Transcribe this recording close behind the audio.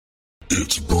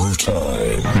It's brew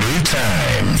time. Brew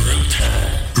time. Brew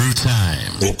time. Brew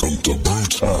time. Welcome to Brew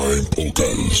Time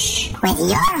Polkas.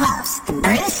 With your host,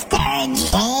 Brewster J.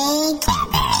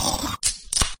 Cadbury.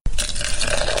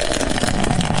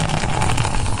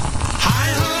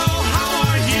 Hi, hello, how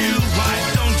are you? Why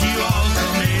don't you all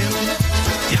come in?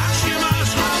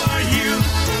 Yashimash, how are you?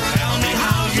 Tell me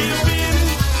how you've been.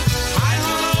 Hi,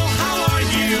 hello, how are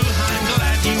you? I'm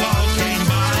glad you all came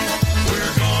by.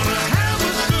 We're gonna have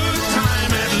a good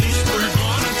time, at least we're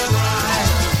gonna try.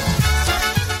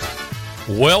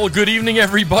 Well, good evening,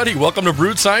 everybody. Welcome to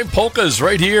Brew Time Polkas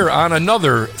right here on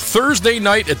another Thursday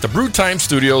night at the Brew Time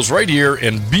Studios right here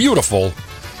in beautiful,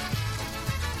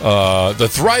 the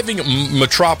thriving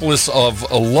metropolis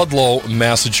of Ludlow,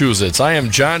 Massachusetts. I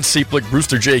am John Seeplick,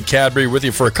 Brewster J. Cadbury, with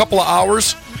you for a couple of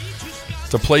hours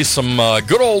to play some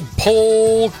good old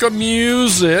polka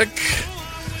music.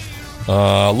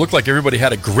 Looked like everybody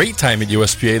had a great time at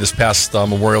USPA this past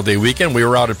Memorial Day weekend. We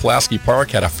were out at Pulaski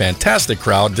Park, had a fantastic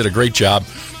crowd, did a great job.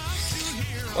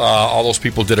 All those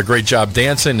people did a great job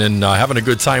dancing and having a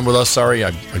good time with us. Sorry,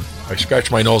 I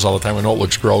scratch my nose all the time. I know it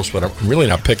looks gross, but I'm really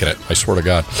not picking it. I swear to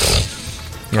God.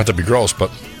 Not to be gross, but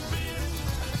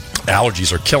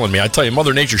allergies are killing me. I tell you,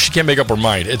 Mother Nature, she can't make up her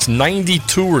mind. It's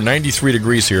 92 or 93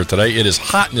 degrees here today. It is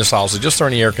hot in this house. I just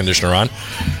turned the air conditioner on.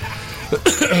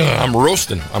 I'm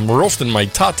roasting my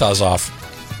tatas off.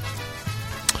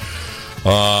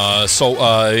 So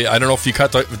I don't know if you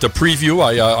caught the preview.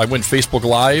 I went Facebook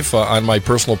Live on my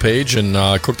personal page and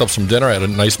cooked up some dinner. I had a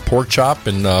nice pork chop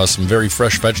and some very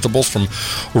fresh vegetables from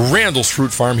Randall's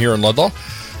Fruit Farm here in Ludlow.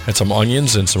 Had some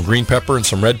onions and some green pepper and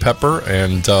some red pepper,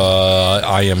 and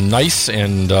I am nice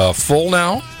and full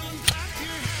now.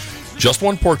 Just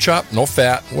one pork chop, no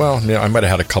fat. Well, yeah, I might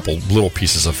have had a couple little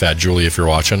pieces of fat, Julie, if you're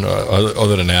watching.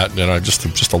 Other than that,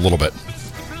 just a little bit.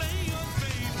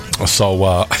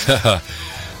 So,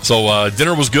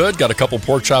 dinner was good. Got a couple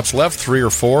pork chops left, 3 or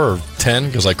 4 or 10,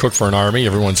 because I cook for an army.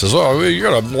 Everyone says, "Oh, you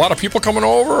got a lot of people coming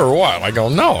over, or what?" I go,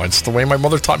 "No, it's the way my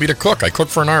mother taught me to cook. I cook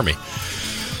for an army,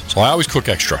 so I always cook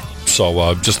extra.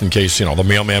 So, just in case the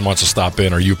mailman wants to stop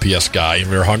in, or UPS guy, if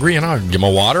you're hungry, give him a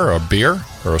water, or a beer,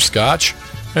 or a scotch,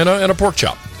 and a pork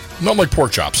chop. Not like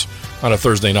pork chops on a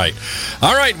Thursday night.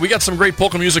 All right, we got some great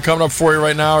polka music coming up for you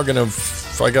right now.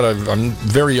 I'm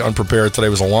very unprepared. Today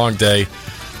was a long day.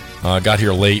 Got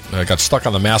here late. I got stuck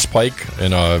on the Mass Pike,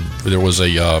 and there was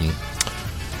an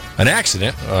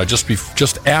accident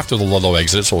just after the Ludlow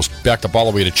exit, so it was backed up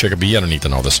all the way to Chicopee. I don't need to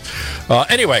know this.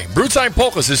 Anyway, Brew Time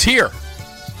Polkas is here.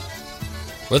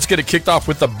 Let's get it kicked off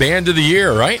with the band of the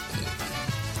year, right?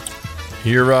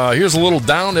 Here's a little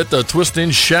Down at the Twist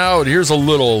and Shout. Here's a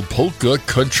little polka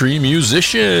country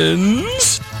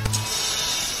musicians.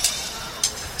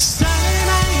 Saturday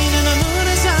night and the moon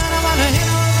is out. I wanna hit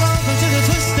on welcome to the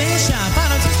twist and shout.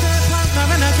 Find a twisted partner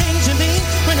and a Cajun beat.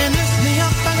 When they lift me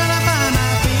up, I'm gonna find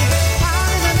my feet. Out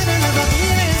in the middle of a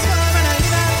feeling's club, and I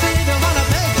hear that beat. Don't wanna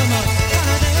beg them up.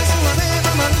 Wanna dance to a band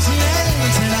from Louisiana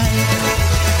tonight.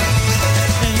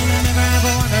 And I never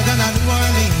ever wondered on New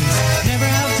Orleans. Never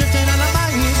have drifted on a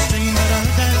bayou stream, but I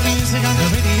heard that music on the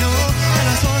radio, and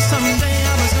I swore someday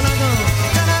I was gonna go.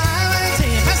 Got a highway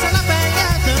tape.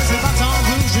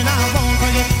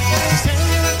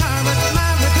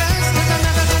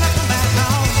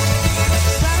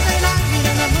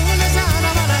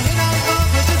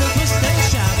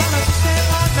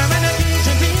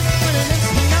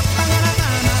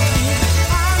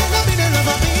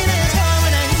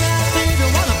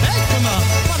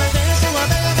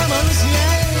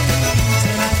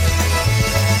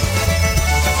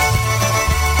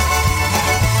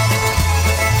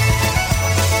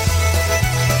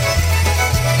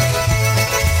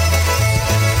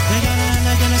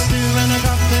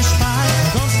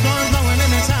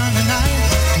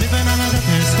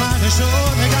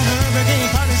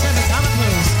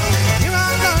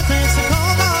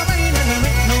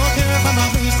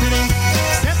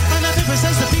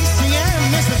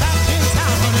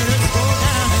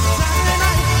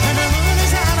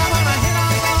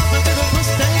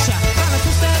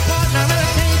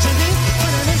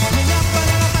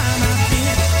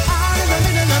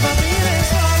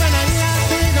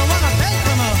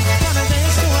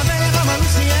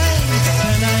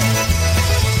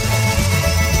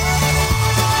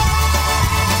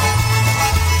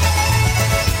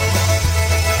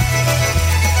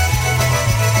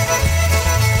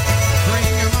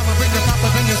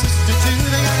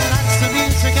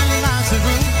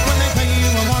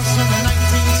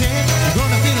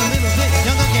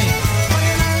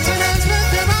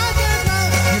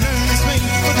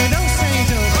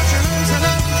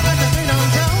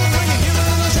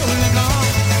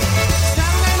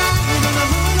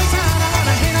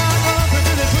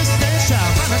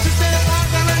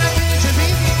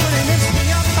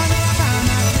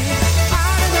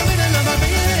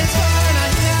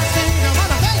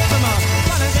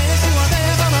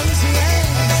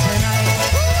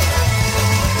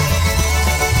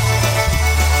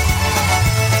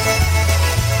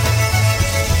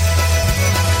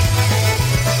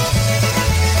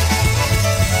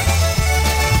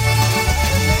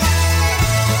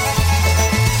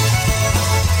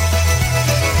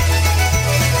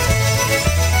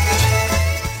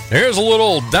 Here's a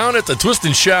little down at the Twist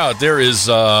and Shout. There is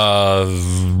Wally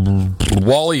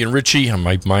and Richie.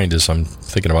 My mind is, I'm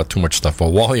thinking about too much stuff.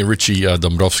 But Wally and Richie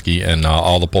Dombrowski and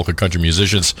all the polka country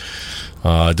musicians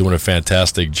doing a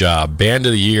fantastic job. Band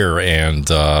of the year, and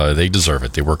they deserve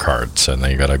it. They work hard, and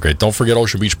they got a great. Don't forget,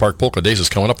 Ocean Beach Park Polka Days is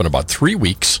coming up in about 3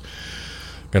 weeks.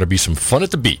 Going to be some fun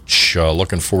at the beach.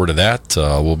 Looking forward to that.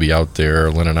 We'll be out there,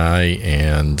 Lynn and I,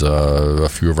 and a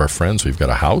few of our friends. We've got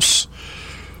a house.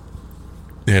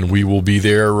 And we will be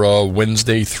there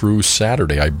Wednesday through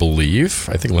Saturday, I believe.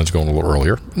 I think Lynn's going a little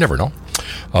earlier. Never know.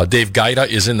 Dave Gaida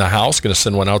is in the house. Going to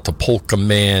send one out to Polka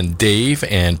Man Dave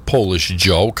and Polish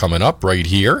Joe coming up right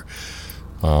here.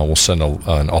 We'll send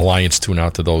an Alliance tune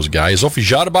out to those guys. Zofie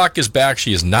Jadabach is back.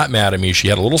 She is not mad at me. She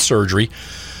had a little surgery.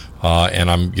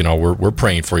 And we're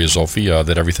praying for you, Zofie,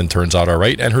 that everything turns out all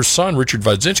right. And her son, Richard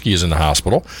Wadzinski, is in the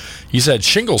hospital. He's had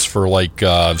shingles for like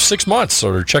 6 months,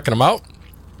 so they're checking him out,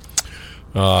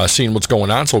 seeing what's going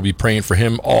on. So we'll be praying for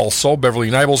him also. Beverly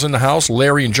Nibel's in the house.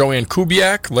 Larry and Joanne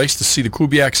Kubiak. Nice to see the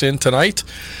Kubiaks in tonight.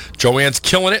 Joanne's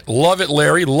killing it. Love it,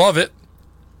 Larry. Love it.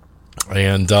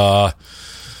 And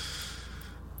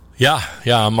Yeah,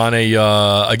 I'm on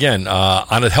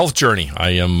on a health journey.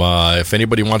 I am, if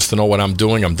anybody wants to know what I'm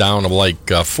doing, I'm down to like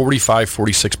 45,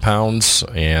 46 pounds,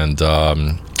 and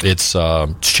it's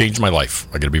changed my life.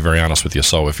 I got to be very honest with you.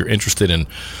 So if you're interested in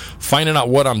finding out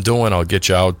what I'm doing, I'll get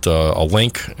you out a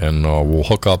link, and we'll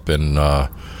hook up, and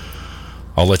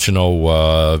I'll let you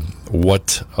know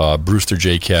what Brewster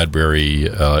J. Cadbury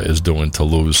is doing to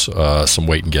lose some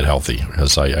weight and get healthy,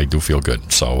 because I do feel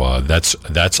good. So that's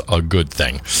a good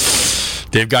thing.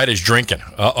 Dave Gaida is drinking.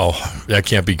 Uh-oh, that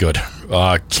can't be good.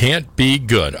 Can't be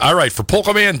good. All right, for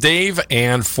Polka Man Dave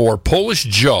and for Polish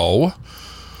Joe,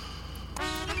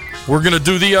 we're going to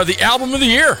do the album of the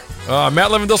year.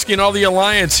 Matt Lewandowski and all the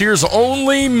Alliance. Here's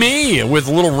Only Me with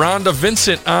little Rhonda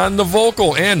Vincent on the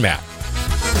vocal, and Matt.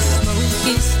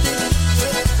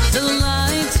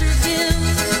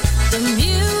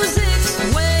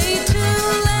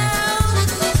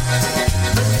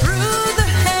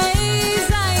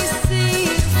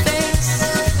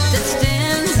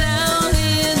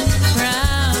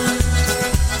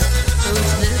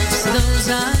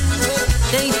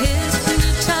 Pick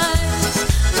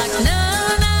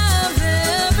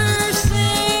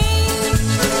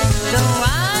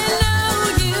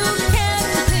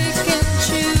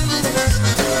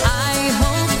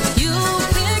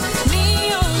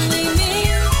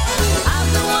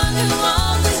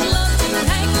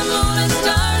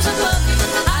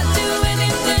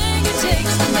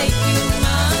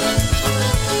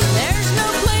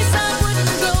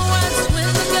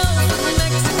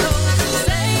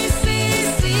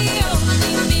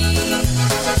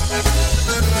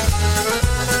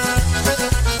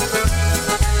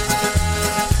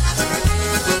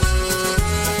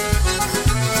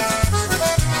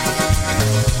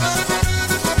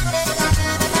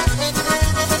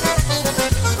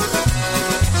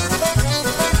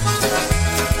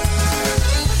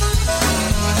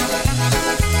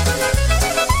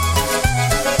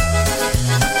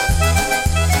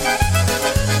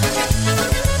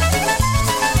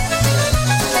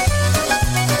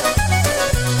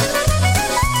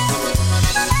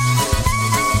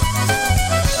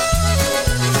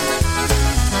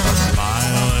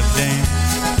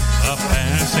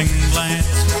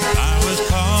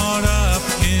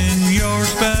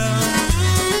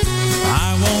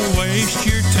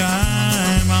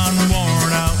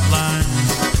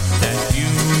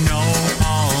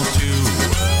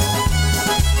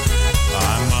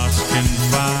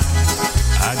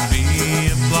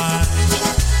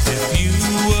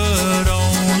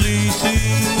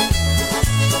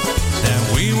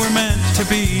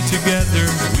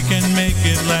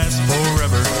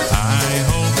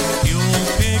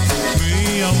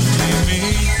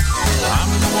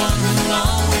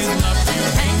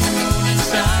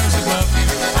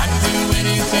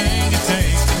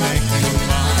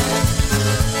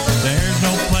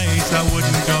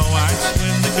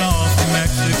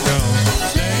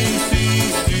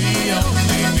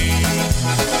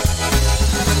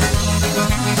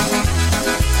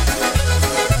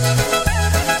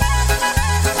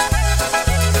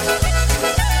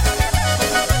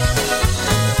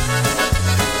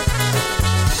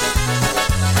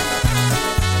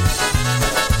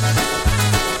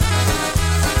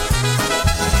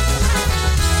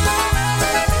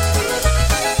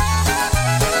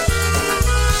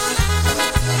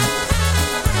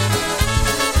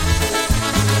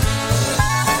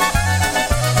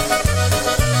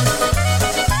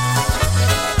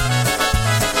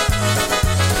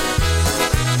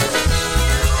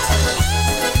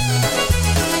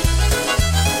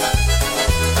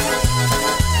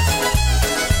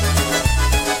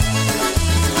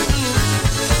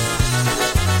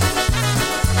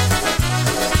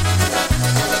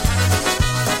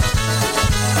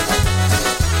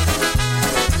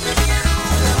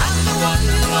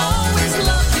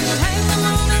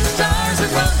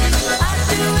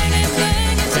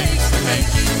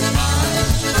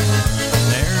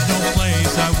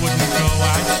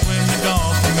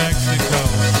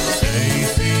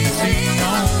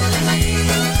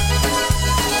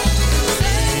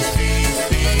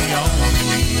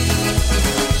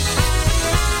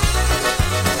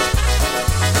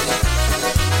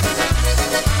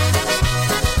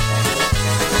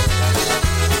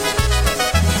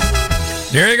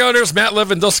There you go. There's Matt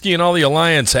Lewandowski and All the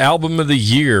Alliance album of the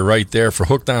year right there for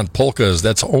Hooked on Polkas.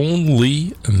 That's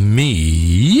Only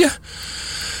Me.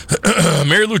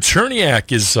 Mary Lou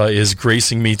Cherniak is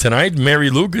gracing me tonight. Mary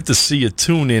Lou, good to see you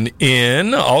tuning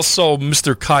in. Also,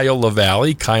 Mr. Kyle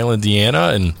LaValle, Kyle,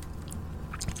 Indiana, and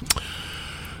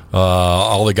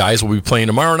all the guys will be playing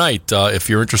tomorrow night. If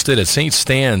you're interested, at St.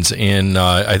 Stan's in,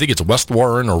 I think it's West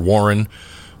Warren or Warren.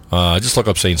 Just look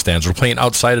up St. Stan's. We're playing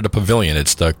outside of the pavilion.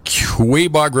 It's the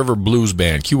Quabog River Blues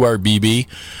Band, QRBB.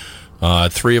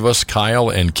 Three of us, Kyle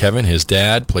and Kevin. His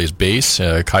dad plays bass.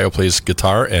 Kyle plays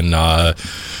guitar, and I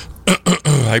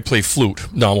play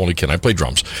flute. No, I'm only kidding. I play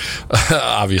drums,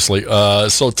 obviously.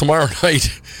 So tomorrow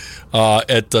night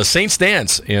at St.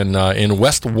 Stan's in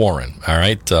West Warren. All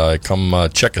right, come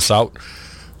check us out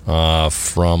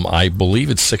from, I believe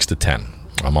it's 6 to 10.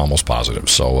 I'm almost positive.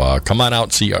 So come on out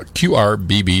and see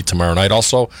QRBB tomorrow night.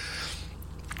 Also,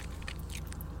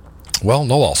 well,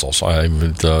 no also. So I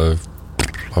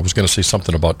was going to say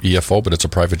something about EFO, but it's a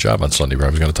private job on Sunday. I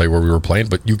was going to tell you where we were playing,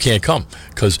 but you can't come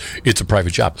because it's a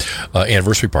private job.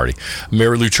 Anniversary party.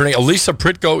 Mary Lou Cherny. Elisa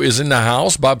Pritko is in the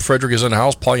house. Bob Frederick is in the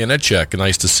house. Paul Yanetchek.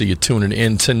 Nice to see you tuning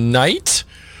in tonight.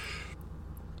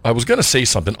 I was going to say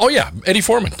something. Oh, yeah. Eddie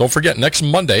Foreman. Don't forget, next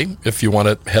Monday, if you want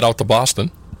to head out to Boston,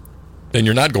 and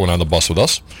you're not going on the bus with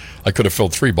us. I could have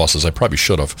filled 3 buses. I probably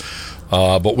should have.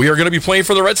 But we are going to be playing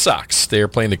for the Red Sox. They are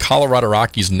playing the Colorado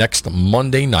Rockies next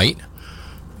Monday night,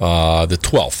 the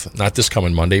 12th. Not this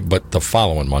coming Monday, but the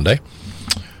following Monday.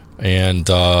 And,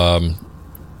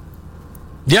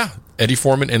 yeah, Eddie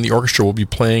Foreman and the orchestra will be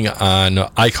playing on,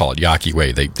 I call it Yaqui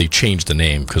Way. They changed the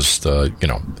name because,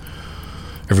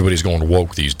 everybody's going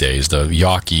woke these days. The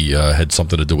Yaqui had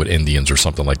something to do with Indians or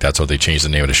something like that, so they changed the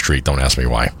name of the street. Don't ask me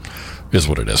why. It is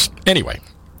what it is. Anyway,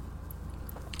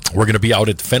 we're going to be out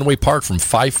at Fenway Park from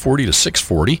 5:40 to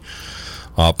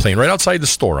 6:40, playing right outside the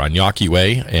store on Yaqui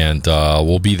Way, and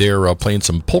we'll be there playing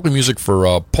some polka music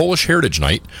for Polish Heritage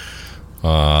Night.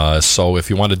 So if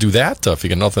you want to do that, if you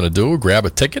got nothing to do, grab a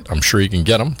ticket. I'm sure you can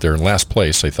get them. They're in last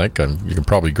place, I think. You can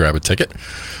probably grab a ticket.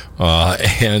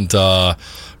 And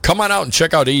come on out and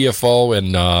check out EFO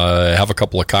and have a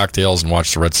couple of cocktails and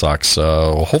watch the Red Sox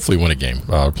hopefully win a game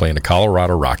playing the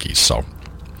Colorado Rockies. So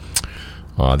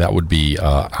that would be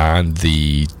on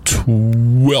the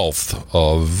 12th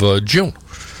of June.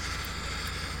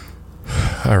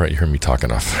 All right, you heard me talk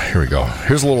enough. Here we go.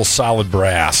 Here's a little solid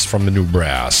brass from the new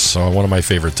brass. One of my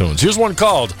favorite tunes. Here's one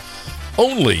called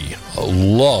Only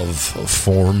Love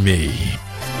for Me.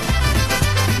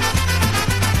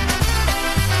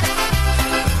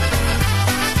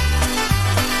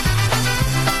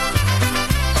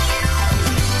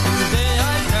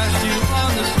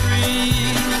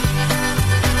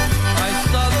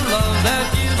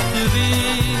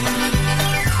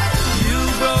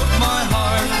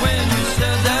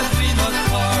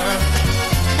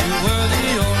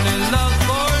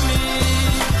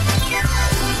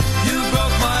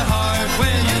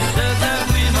 When you said that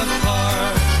we must part.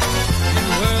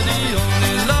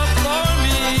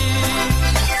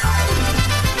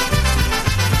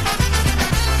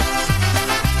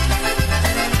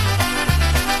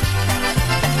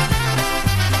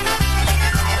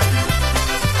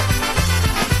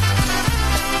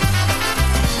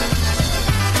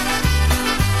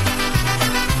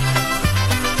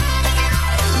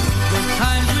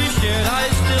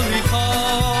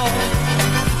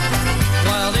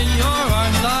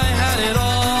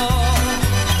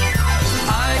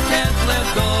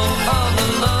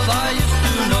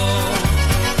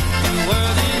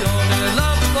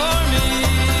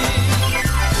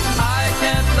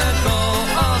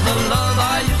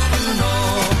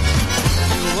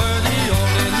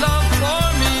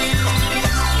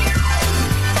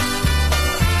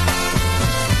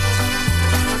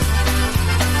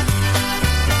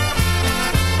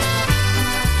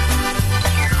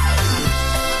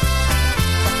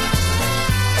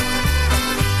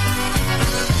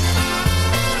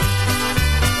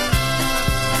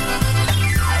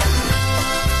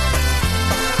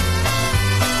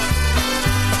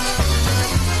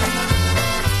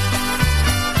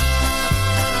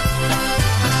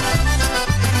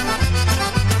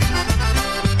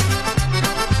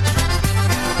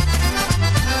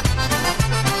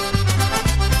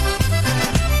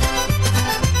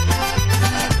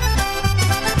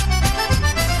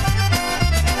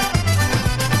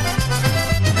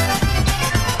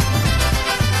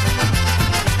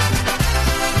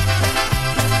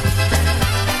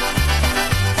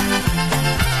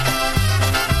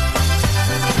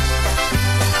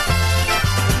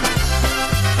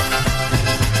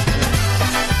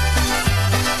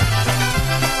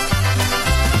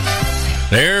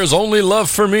 There's only love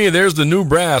for me. There's the new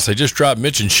brass. I just dropped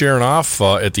Mitch and Sharon off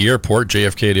at the airport,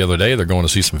 JFK, the other day. They're going to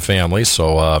see some family,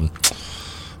 so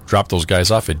dropped those guys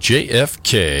off at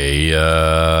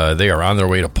JFK. They are on their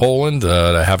way to Poland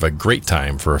to have a great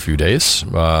time for a few days.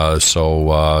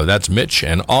 So that's Mitch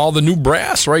and all the new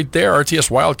brass right there. RTS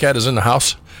Wildcat is in the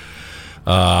house.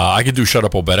 I could do Shut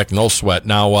Up Obedic, no sweat.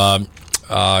 Now,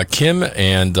 Kim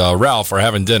and Ralph are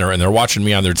having dinner, and they're watching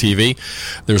me on their TV.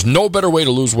 There's no better way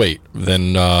to lose weight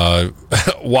than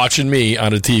watching me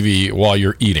on a TV while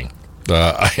you're eating.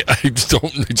 I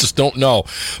just don't know.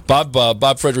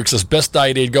 Bob Frederick says, best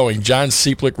diet aid going, John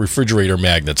Seplick refrigerator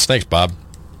magnets. Thanks, Bob.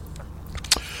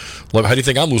 Look, how do you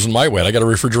think I'm losing my weight? I got a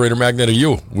refrigerator magnet of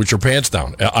you with your pants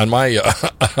down on my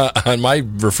on my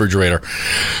refrigerator.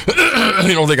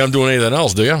 You don't think I'm doing anything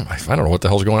else, do you? I don't know what the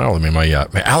hell's going on with me. My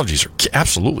allergies are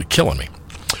absolutely killing me.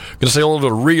 I'm going to say a little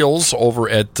bit of reels over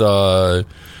at the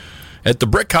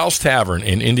Brick House Tavern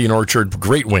in Indian Orchard.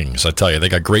 Great wings, I tell you. They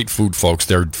got great food, folks.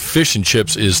 Their fish and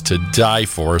chips is to die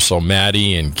for. So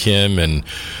Maddie and Kim and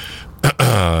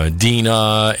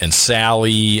Dina and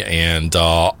Sally and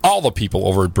all the people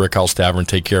over at Brick House Tavern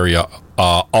take care of you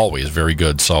always. Very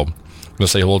good. So I'm going to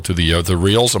say hello to the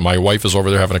reels. And my wife is over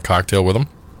there having a cocktail with them.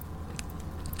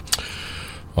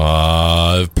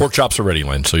 Pork chops are ready,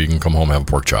 Lynn, so you can come home and have a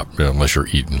pork chop, unless you're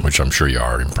eating, which I'm sure you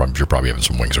are. You're probably having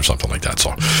some wings or something like that.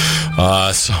 So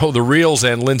the Reels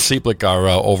and Lynn Seplick are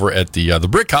over at the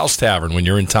Brick House Tavern when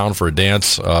you're in town for a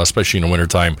dance, especially in the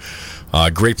wintertime.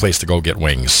 Great place to go get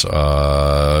wings.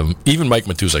 Even Mike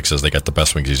Matuzek says they got the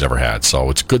best wings he's ever had. So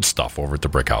it's good stuff over at the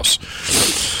Brick House.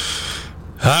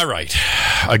 All right.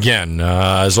 Again,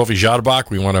 Zofie Jadabach,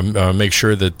 we want to make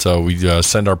sure that we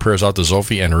send our prayers out to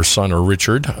Zofie and her son,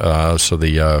 Richard, so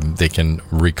they can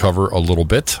recover a little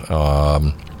bit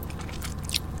from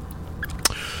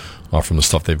the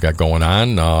stuff they've got going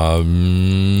on.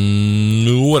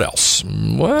 What else?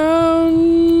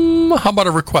 Well, how about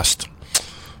a request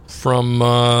from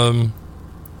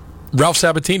Ralph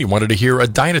Sabatini? Wanted to hear a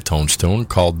Dynatones tune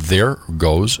called There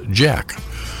Goes Jack.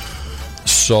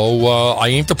 So I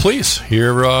aim to please.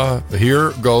 Here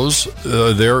goes,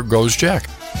 There Goes Jack.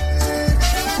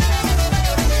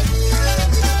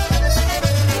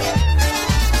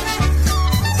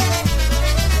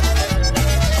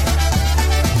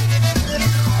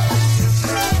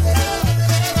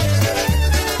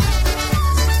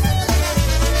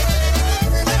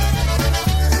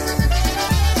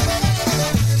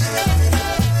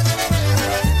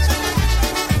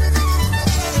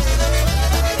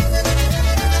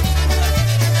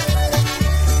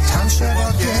 Tam się w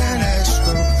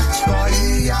okieneczku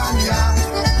stoi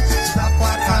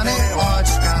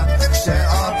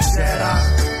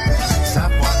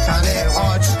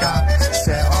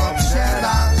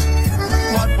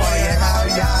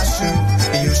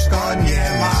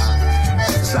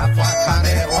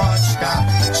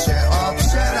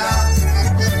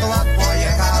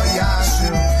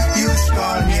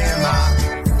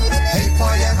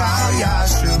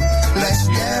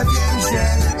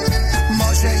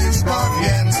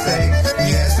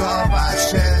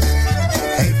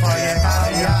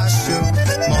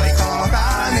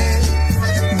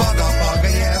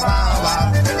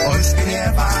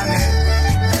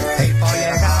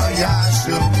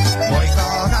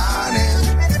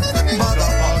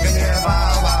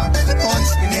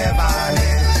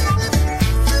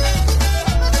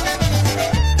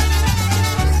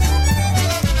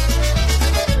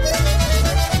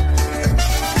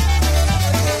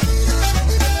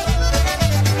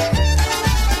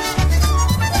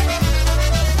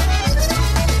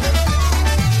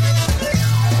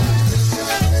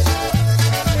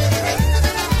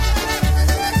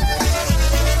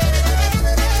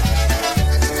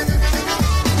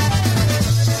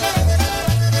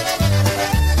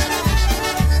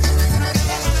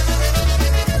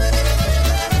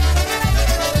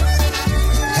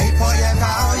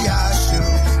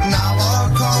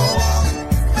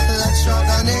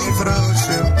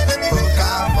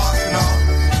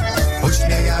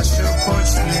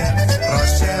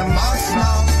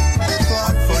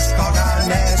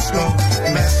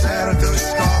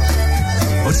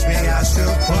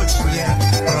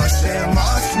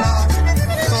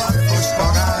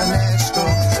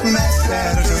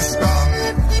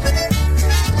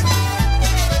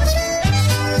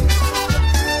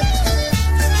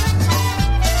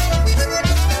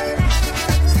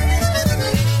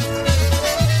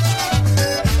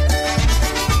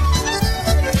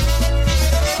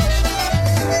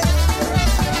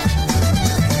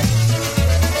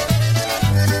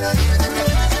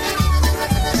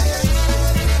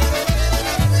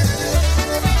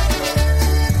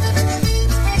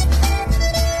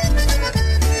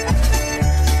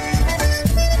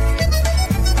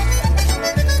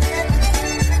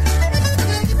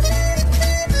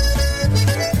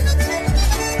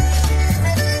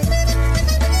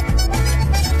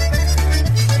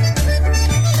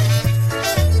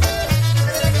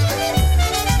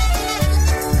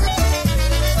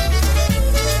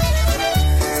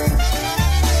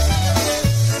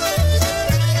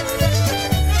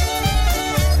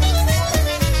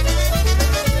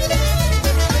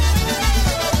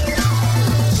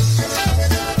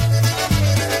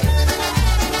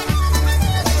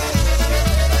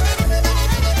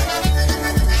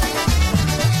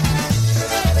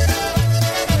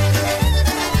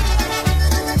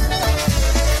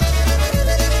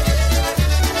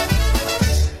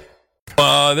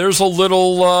there's a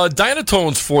little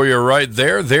Dynatones for you right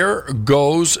there. There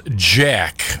goes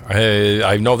Jack.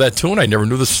 I know that tune. I never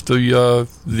knew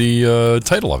the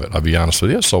title of it, I'll be honest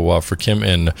with you. So for Kim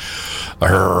and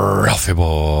Ralphie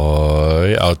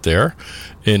Boy out there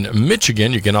in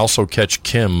Michigan, you can also catch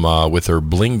Kim with her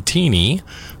Bling Teeny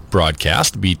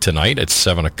broadcast. Be tonight at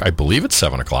 7, I believe it's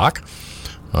 7 o'clock.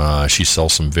 She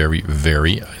sells some very,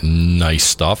 very nice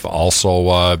stuff.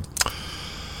 Also,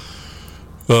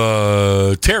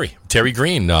 Terry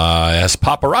Green has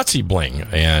Paparazzi Bling,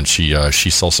 and she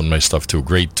sells some nice stuff too.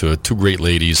 Two great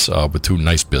ladies with two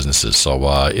nice businesses.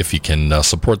 So if you can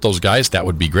support those guys, that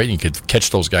would be great. You could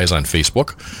catch those guys on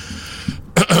Facebook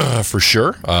for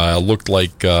sure. Looked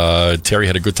like Terry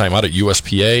had a good time out at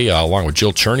USPA along with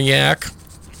Jill Cherniak.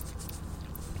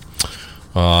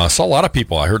 Saw a lot of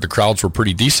people. I heard the crowds were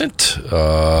pretty decent.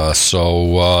 So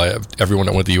everyone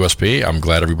that went to USP, I'm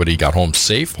glad everybody got home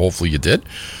safe. Hopefully you did.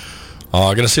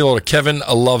 I'm going to say hello to Kevin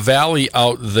LaValle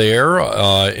out there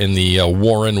in the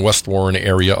West Warren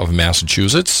area of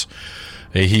Massachusetts.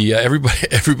 Everybody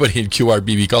in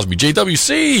QRBB calls me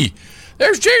JWC.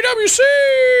 There's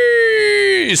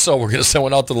JWC. So we're going to send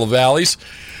one out to the LaValles.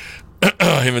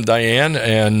 Him and Diane,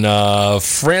 and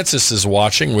Francis is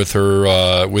watching with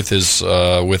her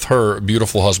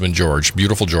beautiful husband George,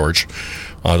 beautiful George.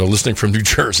 They're listening from New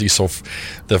Jersey, so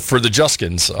for the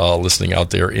Juskins listening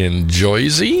out there in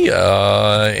Jersey,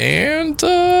 and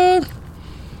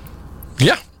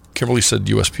yeah, Kimberly said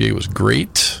USPA was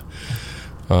great.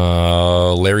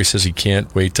 Larry says he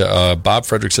can't wait to. Bob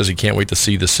Frederick says he can't wait to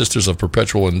see the Sisters of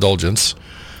Perpetual Indulgence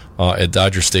at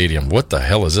Dodger Stadium. What the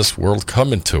hell is this world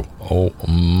coming to? Oh,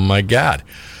 my God.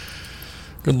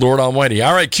 Good Lord Almighty.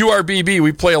 All right, QRBB,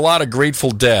 we play a lot of Grateful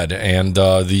Dead, and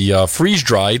the Freeze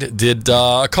Dried did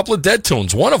a couple of Dead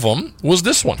tunes. One of them was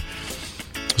this one.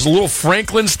 It was a little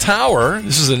Franklin's Tower.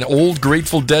 This is an old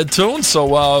Grateful Dead tune,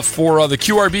 so for the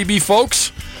QRBB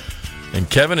folks, and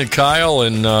Kevin and Kyle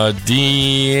and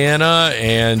Deanna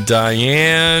and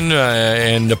Diane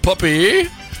and the puppy,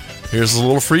 here's a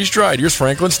little Freeze Dried. Here's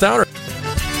Franklin's Tower.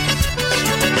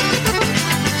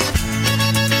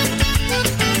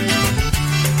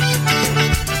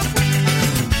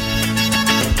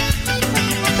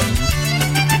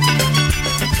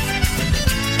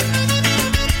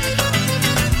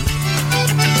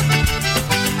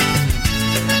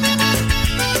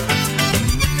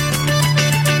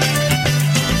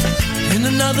 In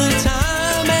another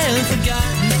time and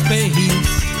forgotten space,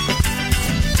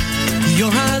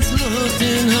 your eyes looked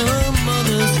in her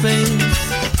mother's face.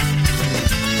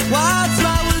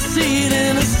 Wildflower seed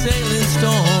in a sailing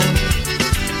storm.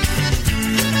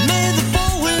 May the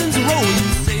four winds roll you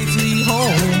safely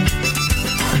home.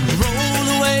 Roll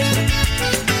away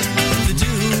the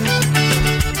dew.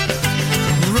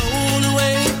 Roll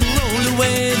away the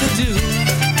dew.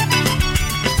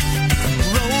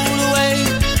 Roll away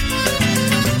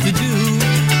the dew.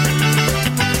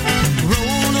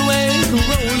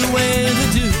 Roll away the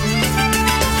dew.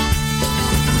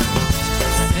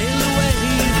 Sail away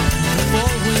the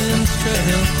four winds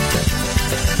trail.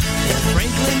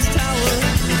 Franklin's Tower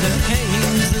that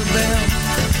hangs a bell.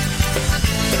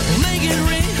 Make it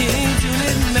ring, tune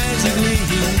it magically.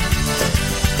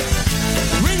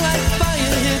 Ring like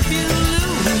fire if you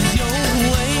lose your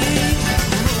way.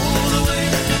 Roll away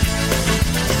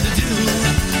the dew.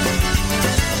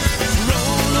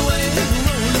 Roll away the dew.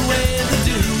 Roll away the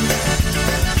dew.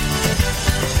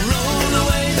 Roll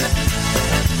away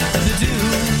the dew.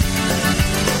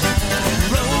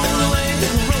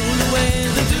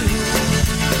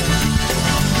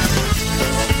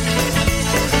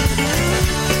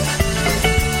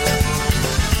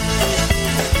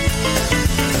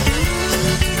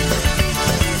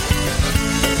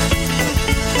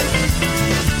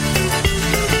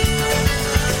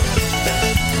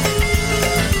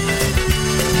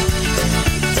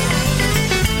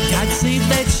 God save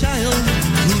that child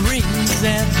who rings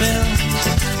that bell.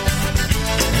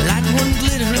 Like one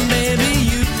glittering baby,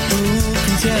 you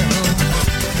can tell.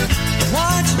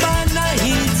 Watch by night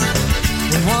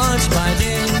and watch by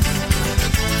day.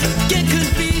 Get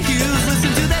confused,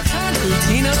 listen to that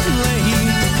concertina play.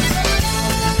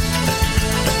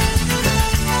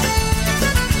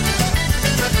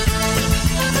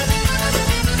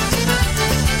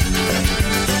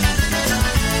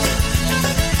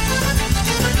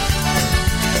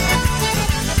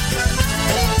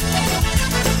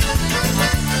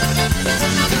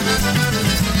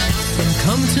 Some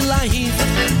come to life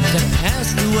that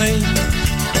passed away.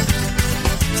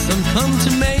 Some come to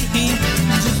make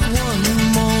just one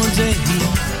more day.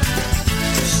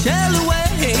 Shell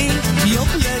away your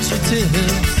pleasure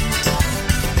tips.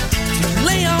 To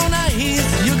lay on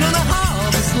ice, you're gonna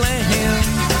harvest land.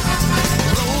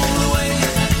 Roll away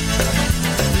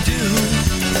the dew.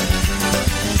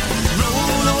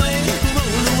 Roll away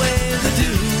the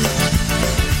dew.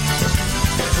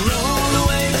 Roll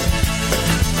away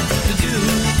the dew.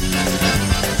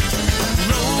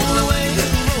 Roll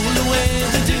away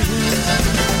the dew.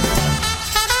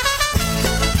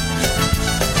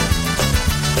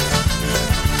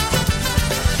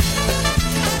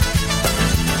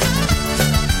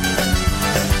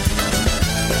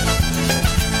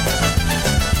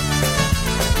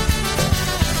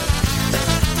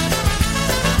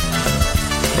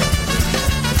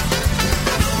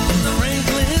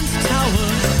 Franklin's Tower,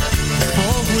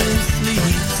 four wind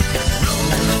sleeps,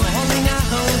 falling out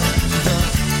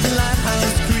the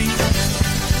lighthouse creek.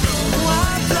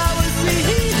 Wildflowers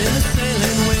lead in the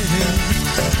sailing wind.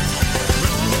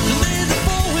 May the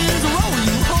four winds roll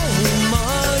you home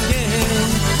again.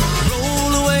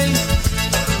 Roll away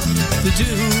the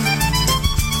dew.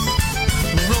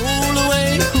 Roll away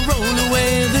the dew. Roll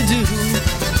away the dew.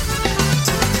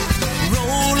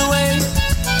 Roll away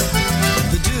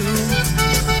the dew.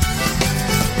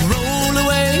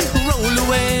 Roll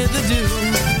away the dew. Roll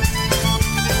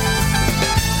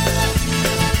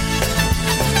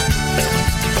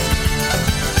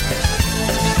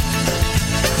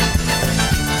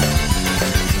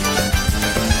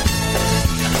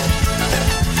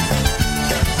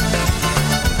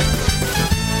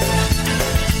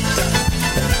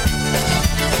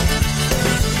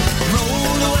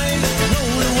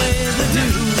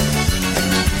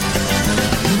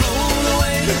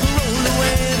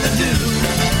the dew.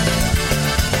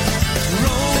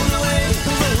 Roll away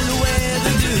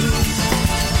the dew.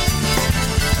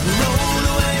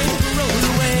 Roll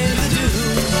away the dew.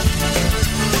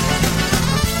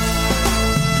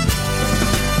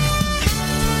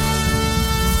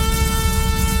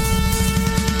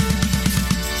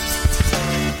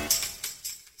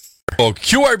 Well,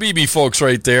 QRBB folks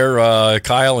right there,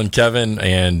 Kyle and Kevin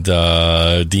and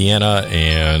Deanna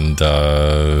and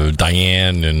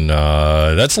Diane, and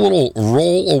that's a little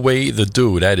Roll Away the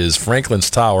Dew. That is Franklin's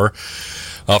Tower.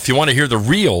 If you want to hear the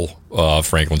real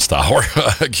Franklin's Tower,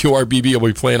 QRBB will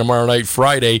be playing tomorrow night,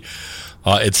 Friday,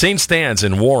 at St. Stan's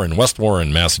in Warren, West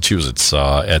Warren, Massachusetts,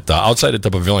 at outside at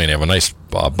the pavilion. They have a nice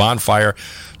bonfire.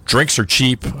 Drinks are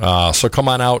cheap, so come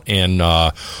on out and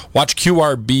watch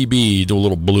QRBB do a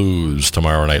little blues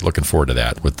tomorrow night. Looking forward to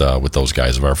that with those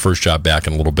guys. Our first job back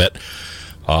in a little bit.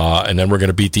 And then we're going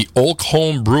to beat the Oak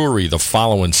Home Brewery the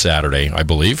following Saturday, I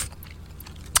believe,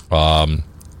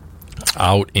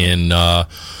 out in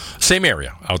same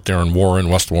area, out there in Warren,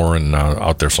 West Warren,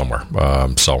 out there somewhere.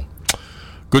 So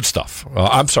good stuff.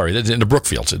 I'm sorry, that's in the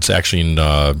Brookfields. It's actually in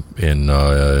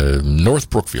North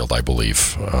Brookfield, I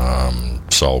believe.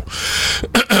 So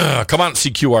come on and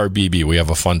see QRBB. We have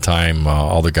a fun time.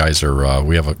 All the guys are.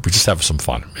 We just have some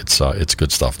fun. It's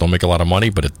good stuff. Don't make a lot of money,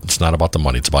 but it's not about the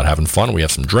money. It's about having fun. We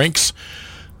have some drinks,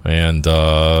 and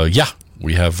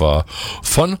we have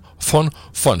fun.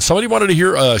 Somebody wanted to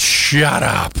hear "Shut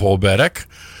Up, Obedek."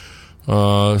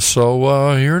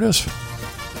 So here it is.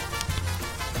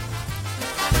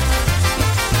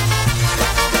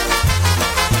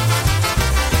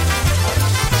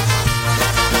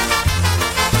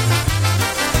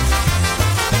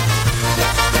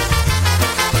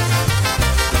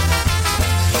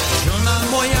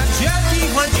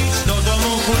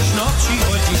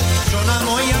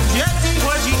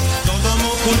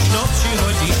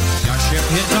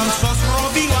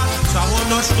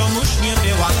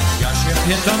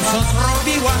 Pytam, co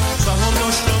zrobiła, całą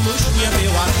nością już nie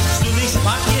była. Zuliś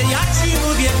papie, ja ci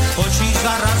mówię, bo ci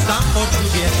zaraz dam po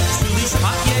czubie. Zuliś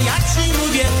papie, ja ci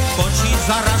mówię, bo ci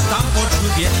zaraz dam po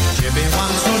czubie. Ciebie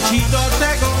mam co ci do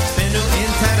tego, bynu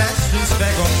interesu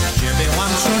swego. Ciebie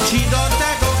mam co ci do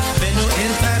tego, bynu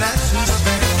interesu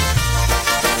swego.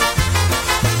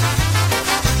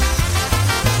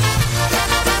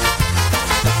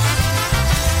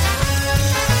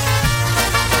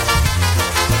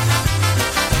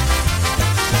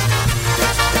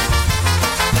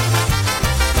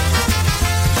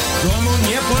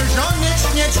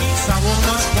 Całą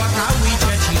noc płakały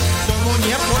dzieci, w domu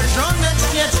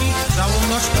nieporządnie ci, całą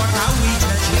noc płakały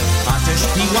dzieci. A też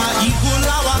piła i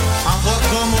hulała, a od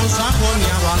domu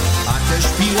zapomniała. A też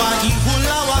piła i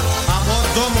hulała, a od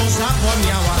domu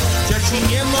zapomniała. Dzieci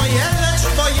nie moje, lecz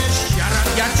twoje,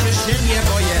 siarabiacie się nie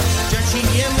boję. Dzieci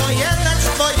nie moje, lecz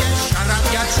twoje,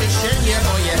 siarabiacie się nie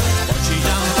boję. Bo ci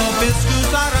dam po pysku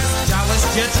zaraz, chciałeś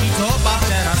dzieci to baw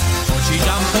teraz. Bo ci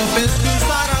dam po pysku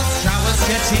zaraz, chciałeś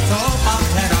dzieci to baw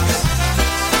teraz.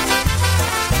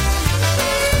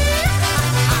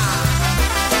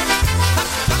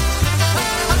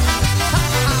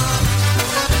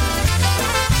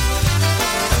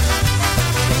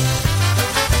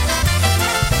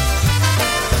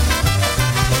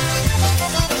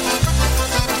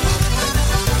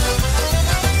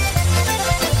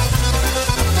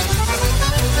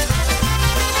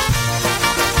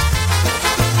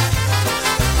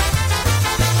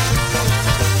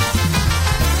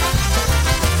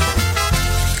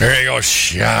 There you go.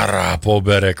 Shut up,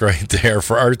 Obedic, right there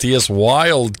for RTS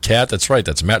Wildcat. That's right.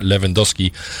 That's Matt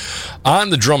Lewandowski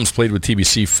on the drums. Played with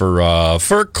TBC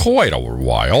for quite a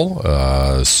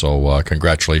while. So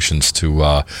congratulations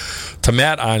to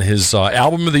Matt on his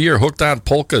album of the year, Hooked on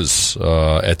Polkas,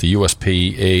 at the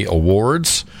USPA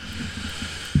Awards.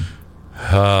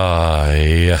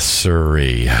 Yes,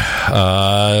 sirree.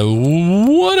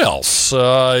 What else?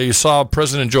 You saw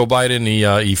President Joe Biden.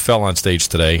 He fell on stage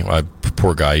today.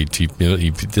 Poor guy. He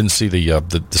didn't see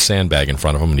the sandbag in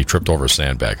front of him, and he tripped over a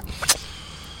sandbag.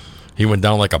 He went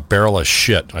down like a barrel of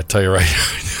shit. I tell you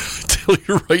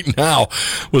right now,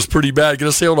 was pretty bad.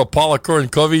 Gonna say hello to Paula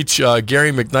Korinkovic,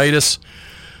 Gary McNitus.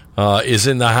 Is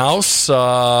in the house.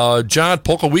 John,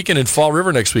 Polka Weekend in Fall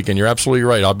River next weekend. You're absolutely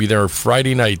right. I'll be there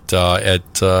Friday night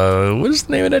at, what is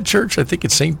the name of that church? I think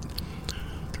it's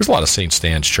there's a lot of St.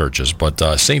 Stan's churches, but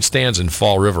St. Stan's in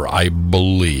Fall River, I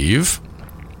believe.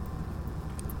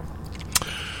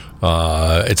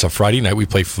 It's a Friday night. We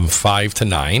play from 5 to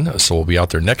 9, so we'll be out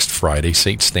there next Friday,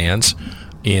 St. Stan's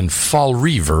in Fall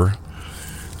River.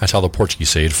 That's how the Portuguese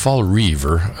say it, Fall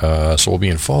River. So we'll be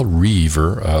in Fall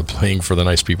River playing for the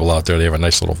nice people out there. They have a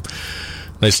nice little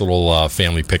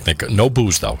family picnic. No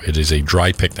booze, though. It is a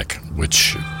dry picnic,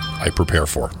 which I prepare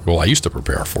for. Well, I used to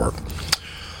prepare for it.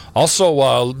 Also,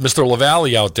 Mr.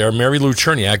 LaValle out there, Mary Lou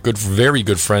Cherniak, very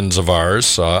good friends of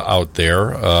ours out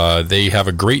there. They have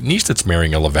a great niece that's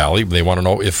marrying a LaValle. They want to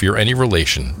know if you're any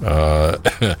relation. Out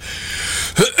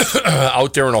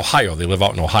there in Ohio. They live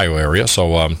out in Ohio area,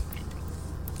 so...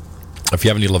 if you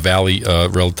have any LaValle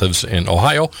relatives in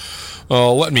Ohio,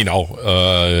 let me know.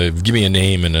 Give me a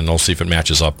name, and then I'll see if it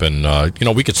matches up. And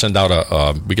we could send out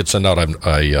a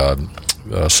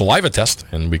saliva test,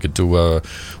 and we could do what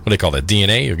do they call that?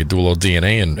 DNA. We could do a little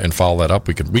DNA and follow that up.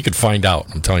 We could find out.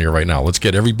 I'm telling you right now. Let's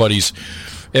get everybody's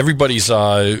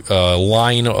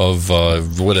line of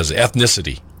what is it,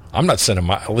 ethnicity. I'm not sending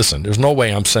listen, there's no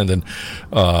way I'm sending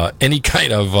any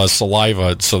kind of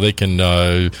saliva so they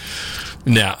can.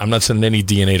 Nah, I'm not sending any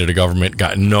DNA to the government.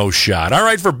 Got no shot. All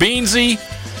right, for Beansy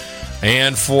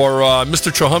and for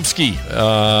Mr. Chomsky,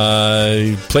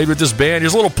 played with this band.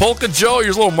 Here's a little Polka Joe.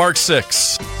 Here's a little Mark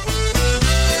 6.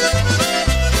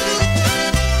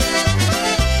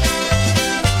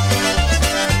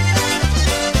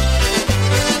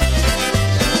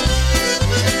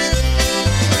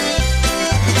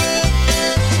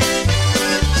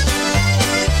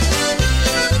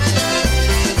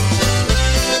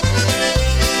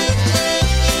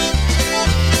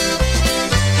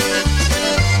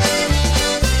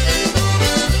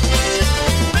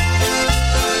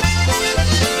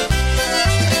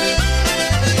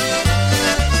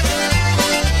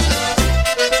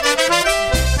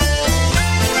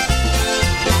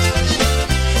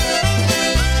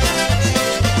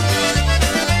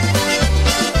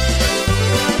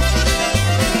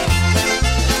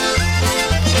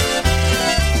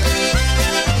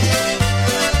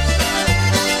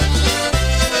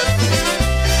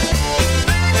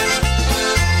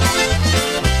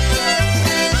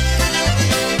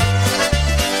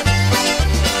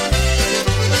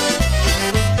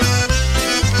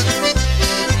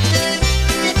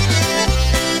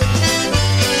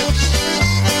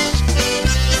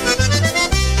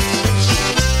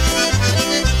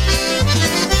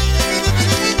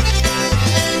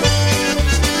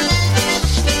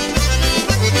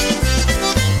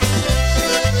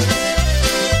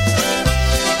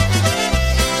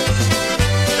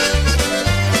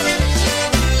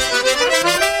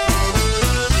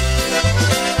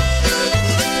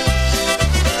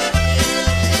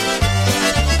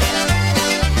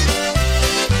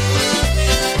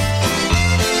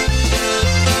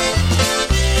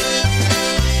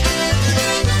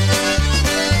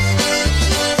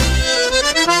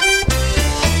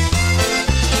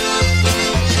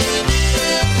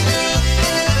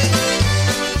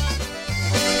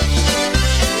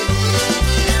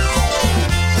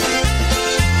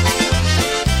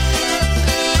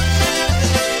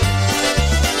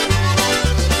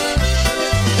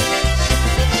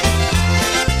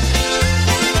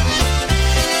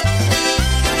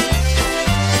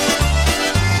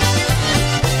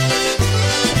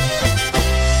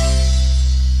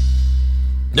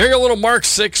 There you go, little Mark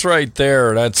 6 right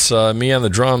there. That's me on the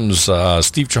drums,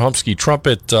 Steve Chomsky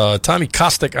trumpet, Tommy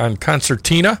Kostic on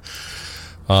concertina,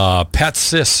 Pat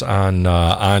Sis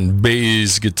on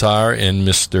bass guitar, and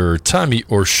Mr. Tommy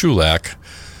Orshulak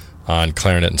on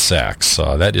clarinet and sax.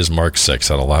 That is Mark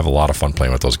 6. I'll have a lot of fun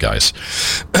playing with those guys.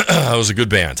 It was a good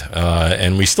band,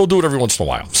 and we still do it every once in a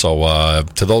while. So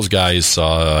to those guys,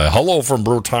 hello from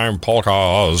Brew Time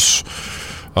Polkas.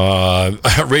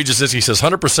 Ray Jasinski says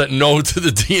 100% no to the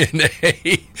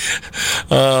DNA.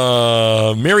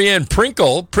 Marianne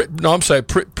Prinkle,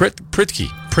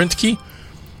 Printke.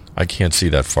 I can't see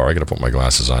that far. I got to put my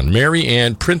glasses on.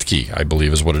 Marianne Printke, I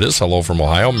believe is what it is. Hello from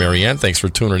Ohio. Marianne, thanks for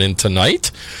tuning in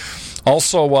tonight.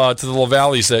 Also, to the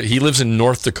LaValleys, that he lives in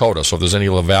North Dakota. So if there's any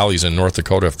LaValleys in North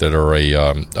Dakota that are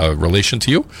a relation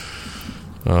to you,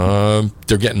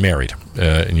 they're getting married,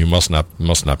 and you must not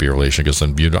be a relation, because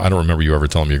then I don't remember you ever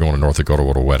telling me you're going to North Dakota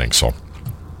with a wedding. So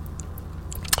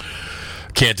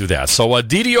can't do that. So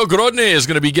Didi Ogrodny is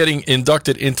going to be getting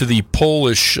inducted into the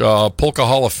Polish Polka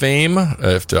Hall of Fame.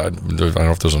 I don't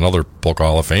know if there's another Polka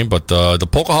Hall of Fame, but the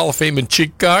Polka Hall of Fame in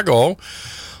Chicago.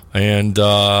 And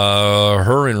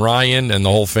her and Ryan and the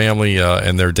whole family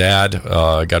and their dad,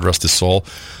 God rest his soul,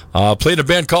 played a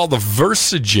band called the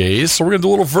Versajays. So we're going to do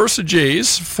a little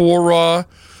Versajays for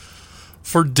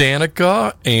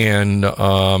Danica.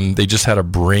 And they just had a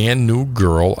brand new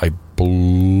girl, I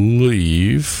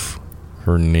believe.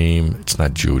 Her name, it's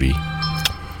not Judy.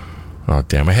 Oh,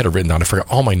 damn, I had it written down. I forgot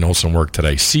all my notes and work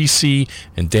today. Cece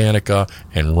and Danica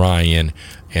and Ryan,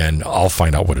 and I'll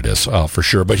find out what it is for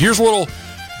sure. But here's a little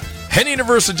Henny and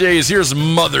Versajays. Here's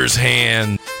Mother's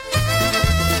Hand.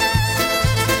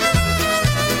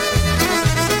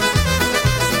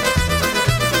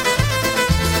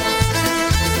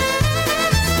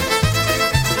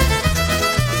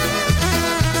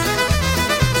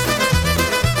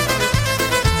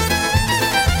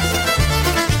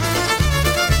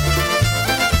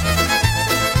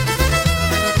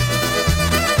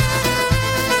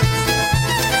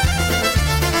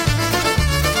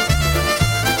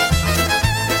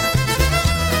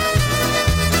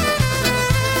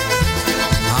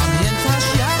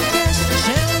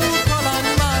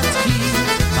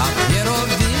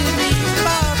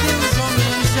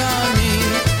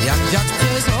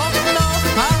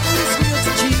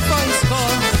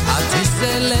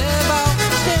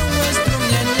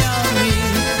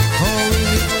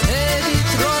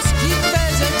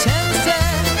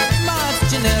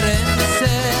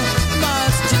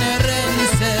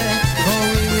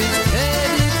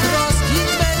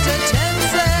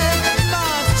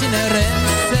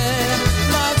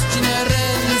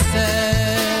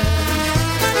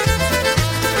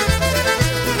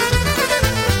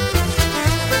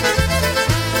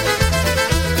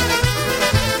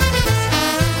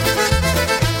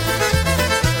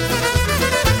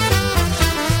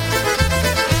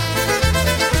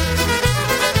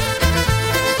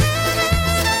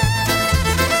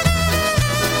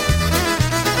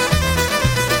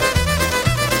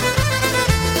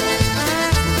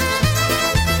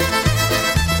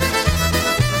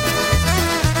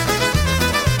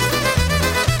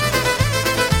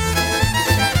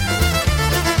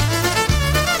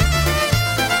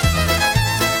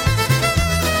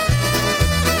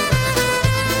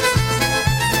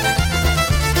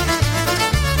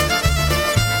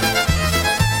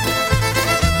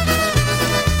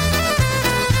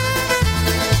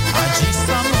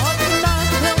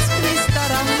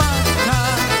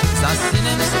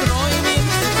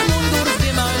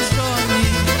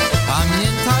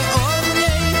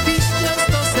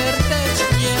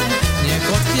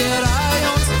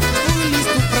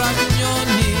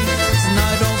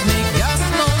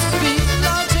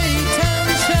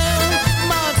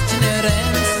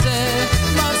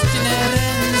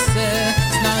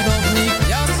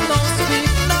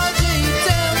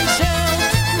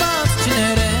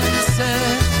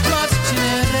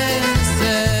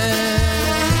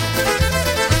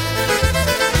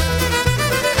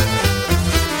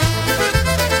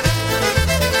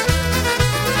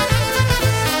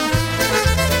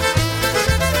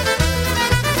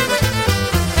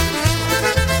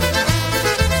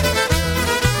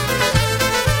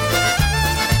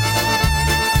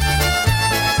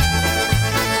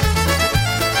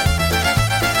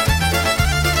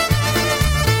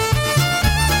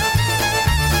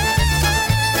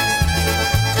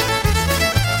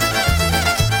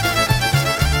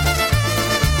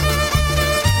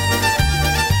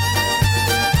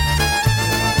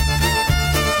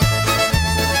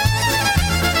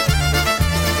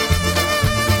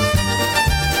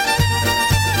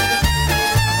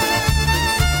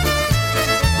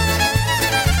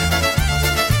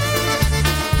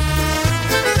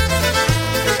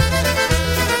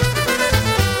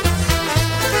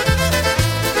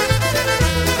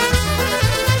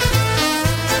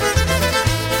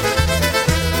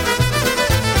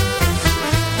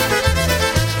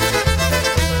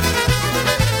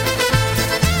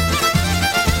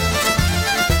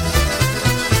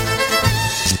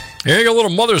 There you go, little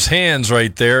mother's hands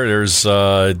right there. There's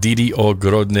Didi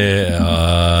Ogrodne.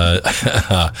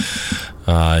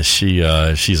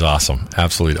 She's awesome.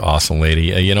 Absolutely awesome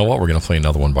lady. You know what? We're going to play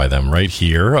another one by them right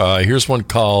here. Here's one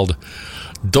called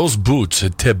Dos Boots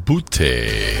Te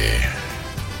Bute.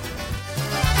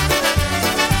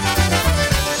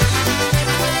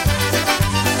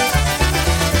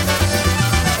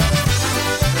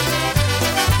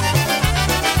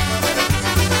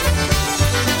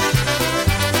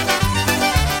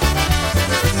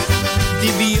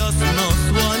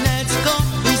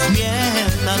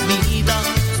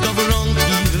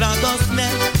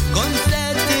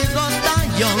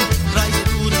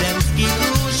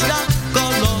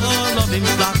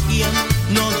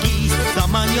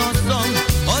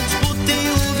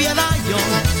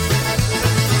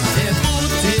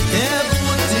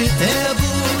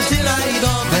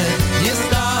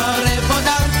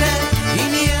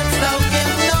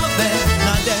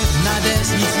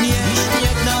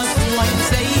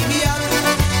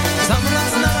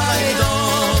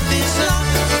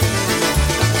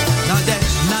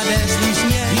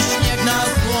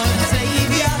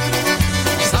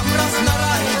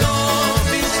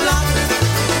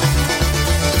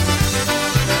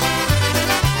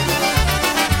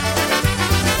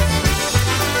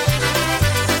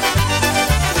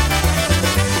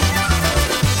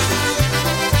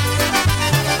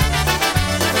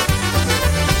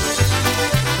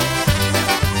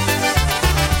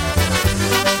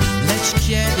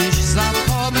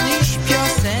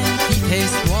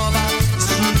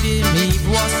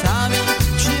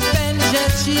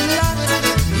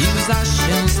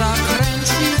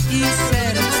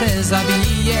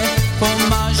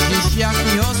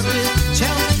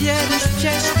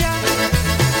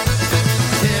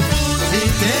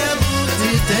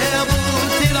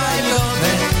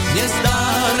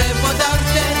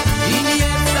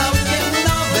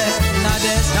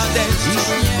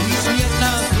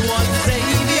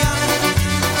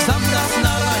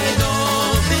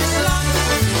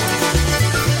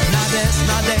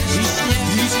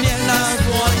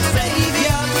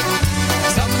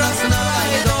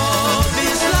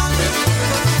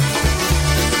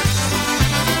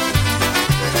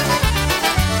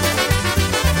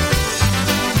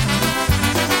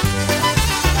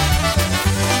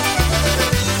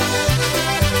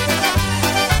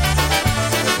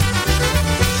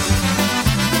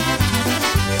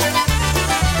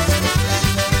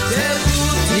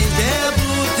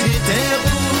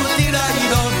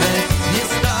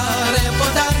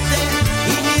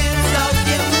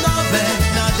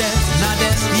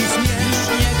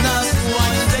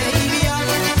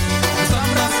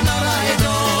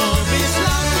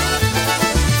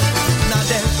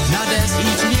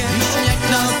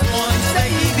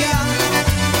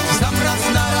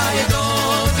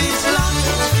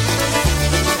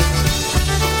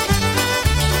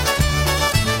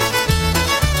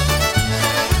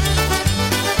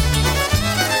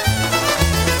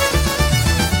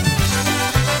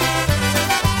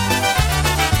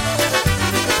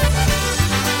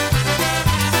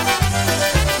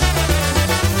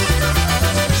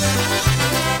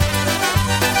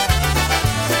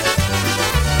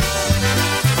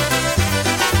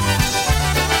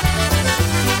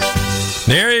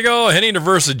 There you go, heading to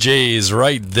Versa J's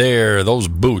right there. Those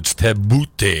boots, te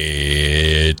bute.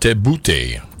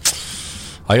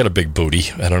 I got a big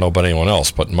booty. I don't know about anyone else,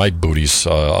 but my booties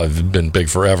have been big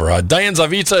forever. Diane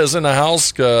Zavitsa is in the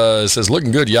house. Says,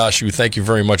 looking good, Yashu. Thank you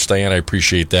very much, Diane. I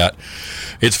appreciate that.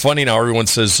 It's funny now. Everyone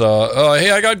says,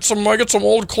 hey, I got some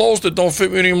old clothes that don't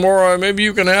fit me anymore. Maybe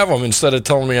you can have them, instead of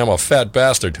telling me I'm a fat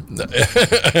bastard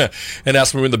and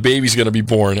ask me when the baby's going to be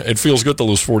born. It feels good to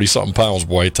lose 40-something pounds,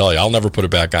 boy, I tell you. I'll never put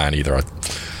it back on either.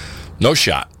 No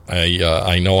shot.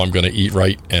 I know I'm going to eat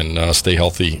right and stay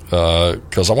healthy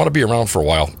because I want to be around for a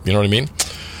while. You know what I mean?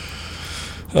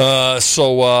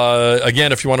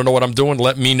 Again, if you want to know what I'm doing,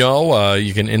 let me know.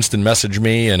 You can instant message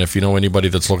me. And if you know anybody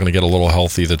that's looking to get a little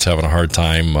healthy, that's having a hard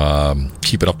time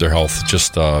keeping up their health,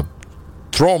 just throw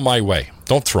them my way.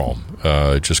 Don't throw them.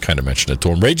 Just kind of mention it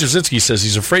to him. Ray Jasinski says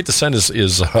he's afraid to send his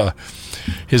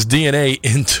DNA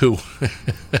into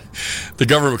the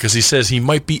government because he says he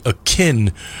might be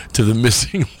akin to the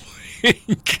missing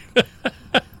link.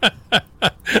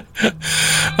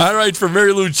 All right, for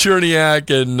Mary Lou Cherniak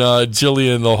and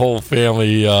Jillian, the whole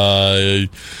family.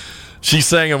 She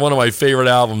sang on one of my favorite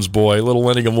albums, boy, Little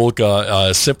Lenny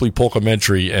Gomulka, Simply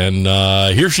Polkamentary. And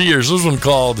here she is. This one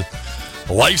called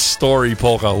Life Story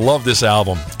Polka. Love this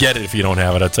album. Get it if you don't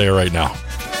have it. I'll tell you right now.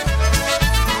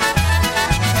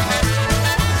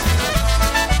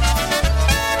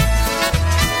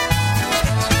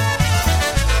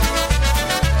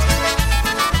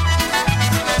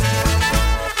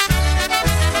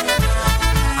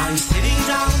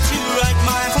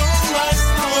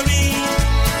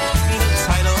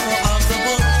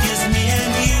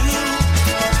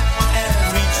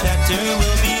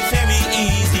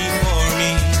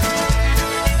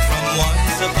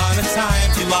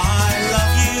 I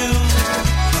love you.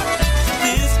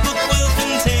 This book will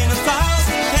contain 1,000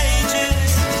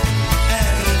 pages,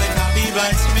 and the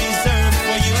copyright's reserved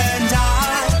for you and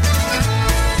I.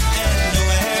 And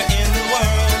nowhere in the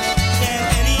world can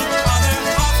any other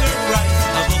author write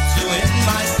a book to win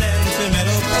my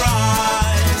sentimental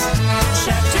prize.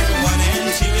 Chapter 1 and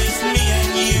 2 is me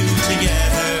and you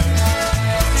together.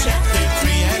 Chapter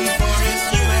 3 and 4 is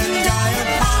you and I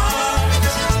apart.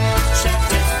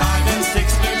 Chapter 5 and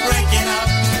 6 we're breaking up.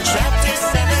 Chapter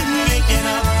 7 making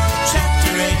up.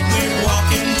 Chapter 8 we're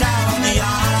walking down the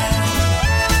aisle.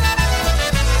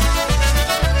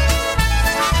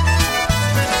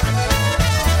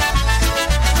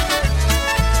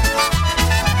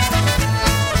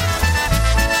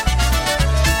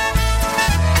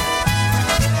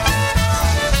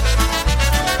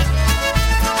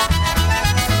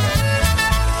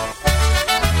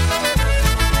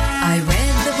 I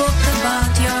read the book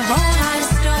about your whole life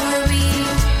story.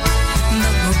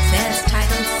 The book that's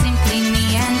titled simply Me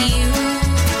and You.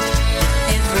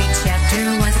 Every chapter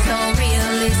was so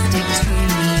realistic to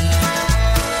me.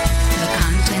 The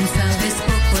contents of this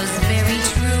book was very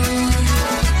true.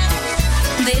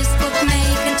 This book may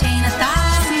contain 1,000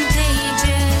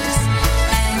 pages,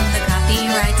 and the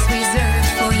copyright's reserved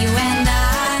for you and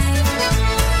I.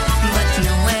 But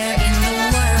nowhere in the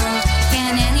world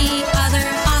can any other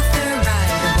author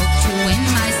write a book to win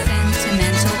my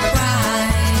sentimental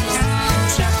prize.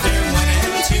 Chapter 1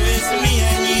 and 2 is me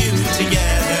and you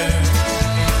together.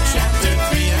 Chapter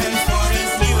 3 and 4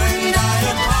 is you and I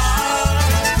apart.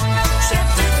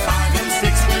 Chapter 5 and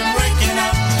 6 we're breaking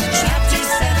up. Chapter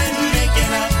 7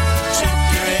 making up.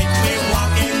 Chapter 8 we're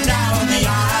walking down the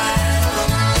aisle.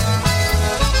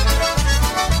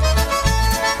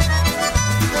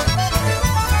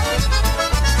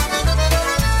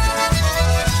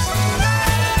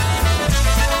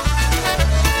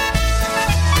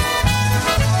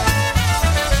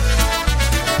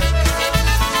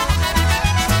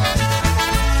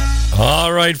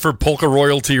 All right, for polka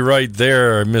royalty right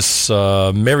there, Miss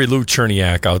Mary Lou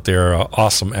Cherniak out there.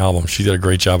 Awesome album. She did a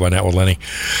great job on that with Lenny.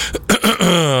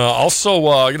 Also,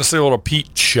 I'm going to say a little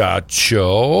Pete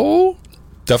Chacho.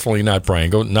 Definitely not Brian.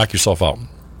 Go knock yourself out.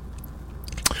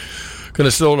 Going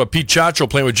to say a little Pete Chacho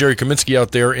playing with Jerry Kaminsky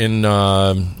out there in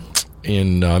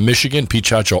Michigan. Pete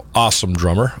Chacho, awesome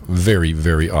drummer. Very,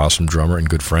 very awesome drummer and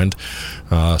good friend.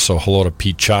 So hello to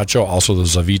Pete Chacho. Also the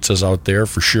Zavitsas out there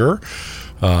for sure.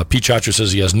 Pete Chacho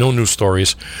says he has no news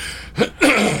stories.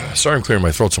 Sorry I'm clearing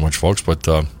my throat so much, folks, but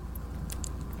and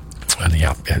the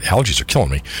allergies are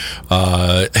killing me.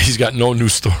 He's got no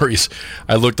news stories.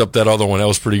 I looked up that other one. That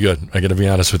was pretty good. I got to be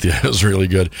honest with you. It was really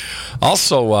good.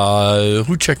 Also,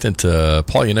 who checked into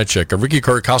Paul Yanetchik? Ricky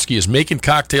Korakowski is making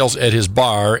cocktails at his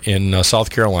bar in South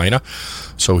Carolina,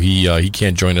 so he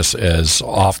can't join us as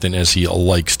often as he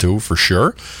likes to, for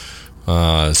sure.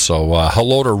 So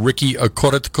hello to Ricky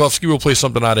Koratkovsky. We'll play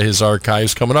something out of his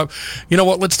archives coming up. You know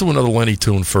what? Let's do another Lenny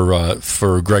tune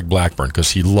for Greg Blackburn,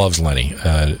 because he loves Lenny.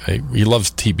 He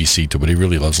loves TBC too, but he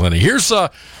really loves Lenny. Here's a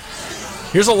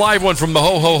live one from the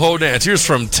Ho Ho Ho Dance. Here's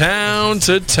From Town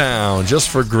to Town, just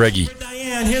for Greggy.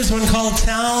 Diane, here's one called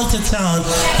Town to Town.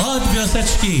 Od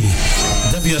Wioseczki,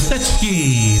 the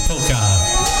Wioseczki polka.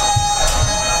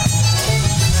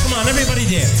 Come on, everybody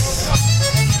dance.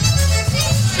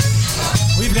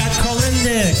 We've got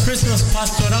Kolinda, Christmas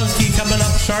Pastoralki coming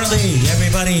up shortly.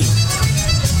 Everybody.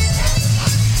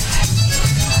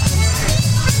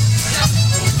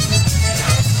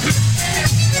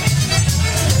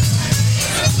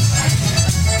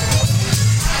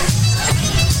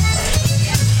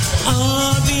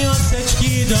 O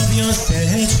wioseczki do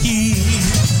wioseczki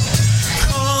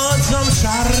chodzą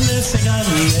czarne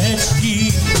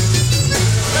cyganeczki.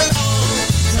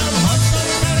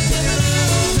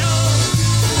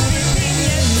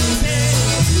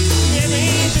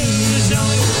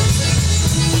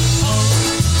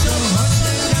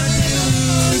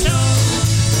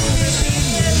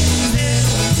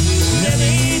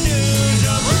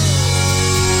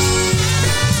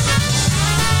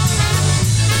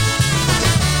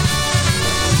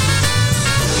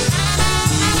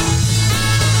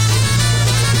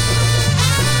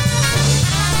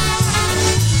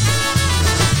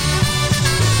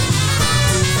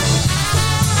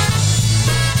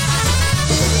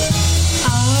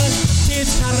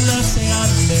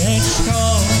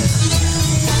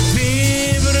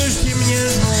 Wywróćcie mnie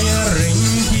z mojej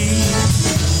ręki.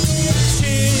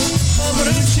 Czy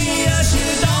powróci Jasiu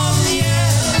do mnie?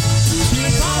 Czy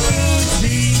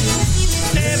powróci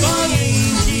te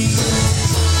wojenki?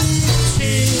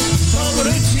 Czy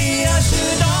powróci Jasiu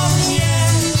do mnie?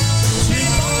 Czy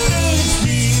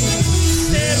powróci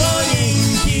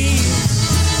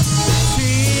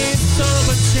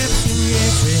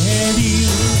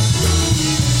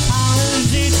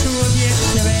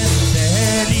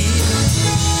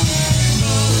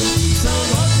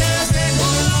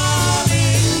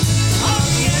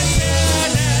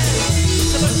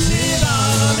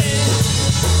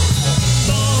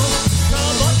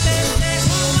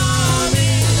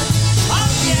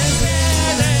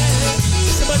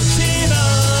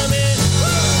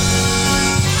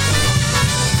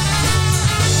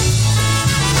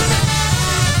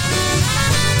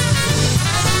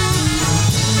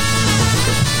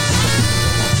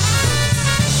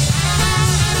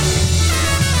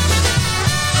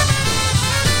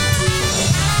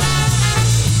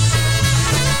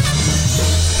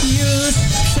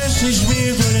przyszły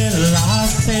góry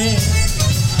lasy,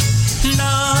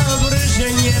 dobry,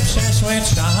 że nie przeszły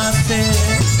czasy.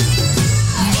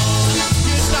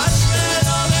 Już zaszłe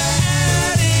nowe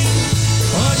ery,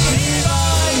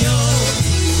 odgrywają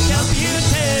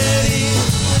komputery.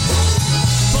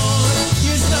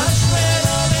 Już zaszłe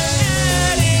nowe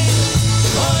ery,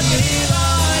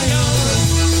 odgrywają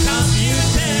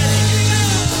komputery.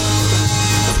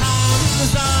 Tam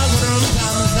za górą,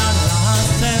 tam za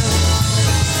lasem,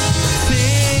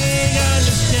 sygan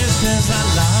ścieżkę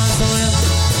znalazłem.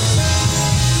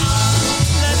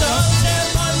 Ale dobrze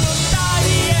panu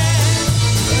daje,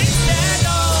 nikt się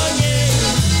do niej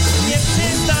nie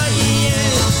przystaje.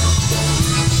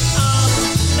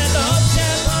 Ale dobrze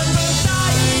panu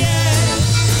daje,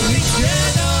 nikt się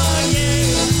do niej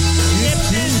nie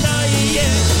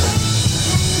przystaje.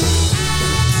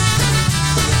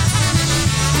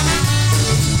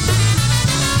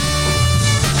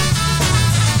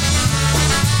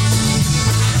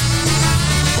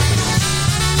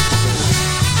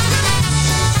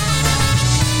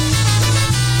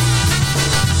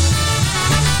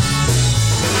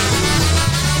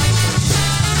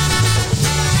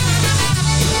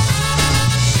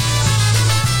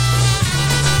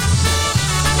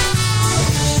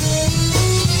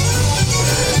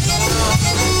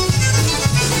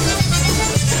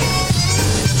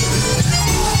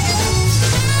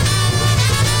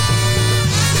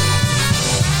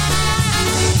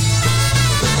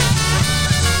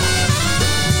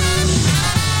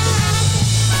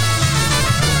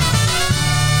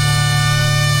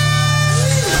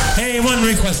 Hey, one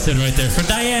requested right there for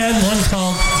Diane, one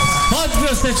called Od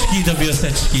Wioseczki do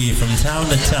Wioseczki from town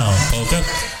to town, Polka.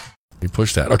 You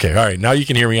push that. Okay, all right. Now you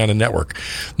can hear me on the network.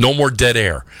 No more dead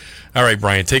air. All right,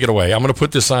 Brian, take it away. I'm going to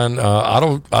put this on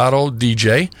auto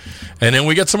DJ, and then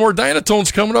we get some more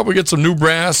Dynatones coming up. We get some new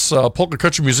brass, polka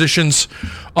country musicians,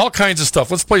 all kinds of stuff.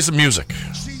 Let's play some music.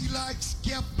 She likes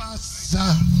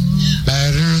kielbasa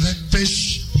better than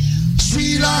fish.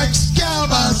 She likes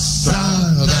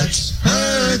kielbasa, that's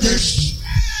her dish.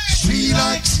 She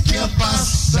likes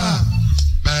kielbasa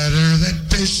better than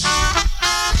fish.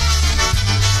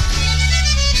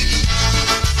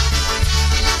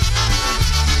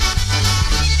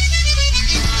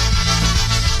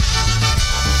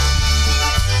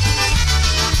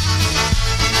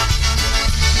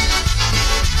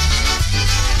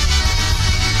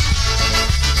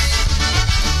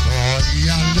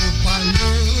 Moja luba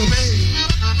lubi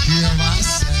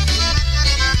kielbasę.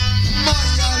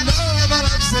 Moja luba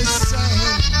lubi sen.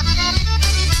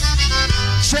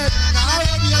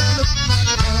 Przegnałem ją lub na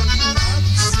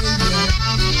kolację.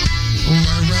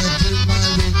 Wherever my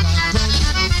luba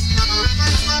goes.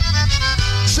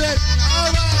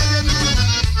 Przegnałem ją lub na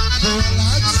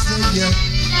kolację.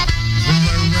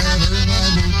 Wherever my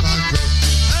luba goes.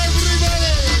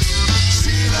 Everybody!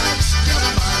 She likes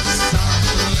kielbasa.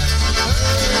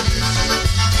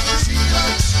 She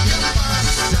likes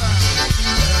kielbasa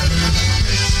better than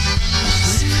fish.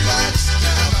 She likes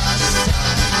kielbasa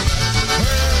better than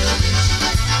fish.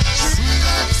 She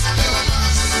likes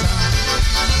kielbasa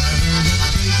better than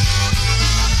fish.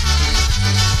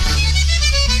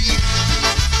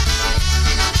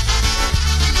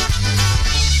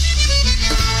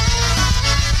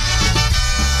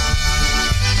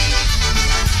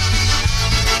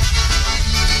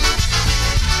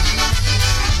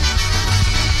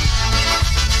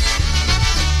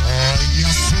 Moja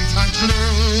sweetheart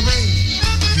lubi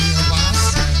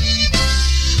kielbasę.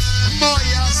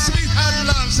 Moja sweetheart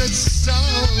loves it so.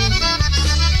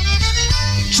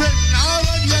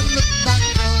 Przegnałem ją lub na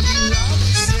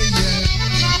kolację.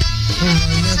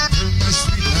 Wherever my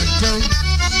sweetheart goes.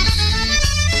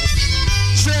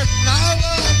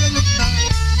 Przegnałem ją lub na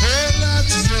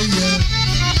kolację.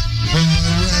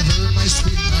 Wherever my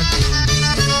sweetheart goes.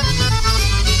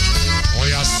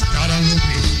 Moja stara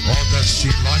lubi, she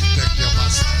like the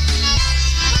kielbasa.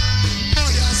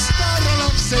 Moja stara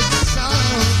loves it so.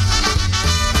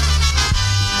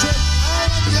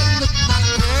 Przegnałem ją lub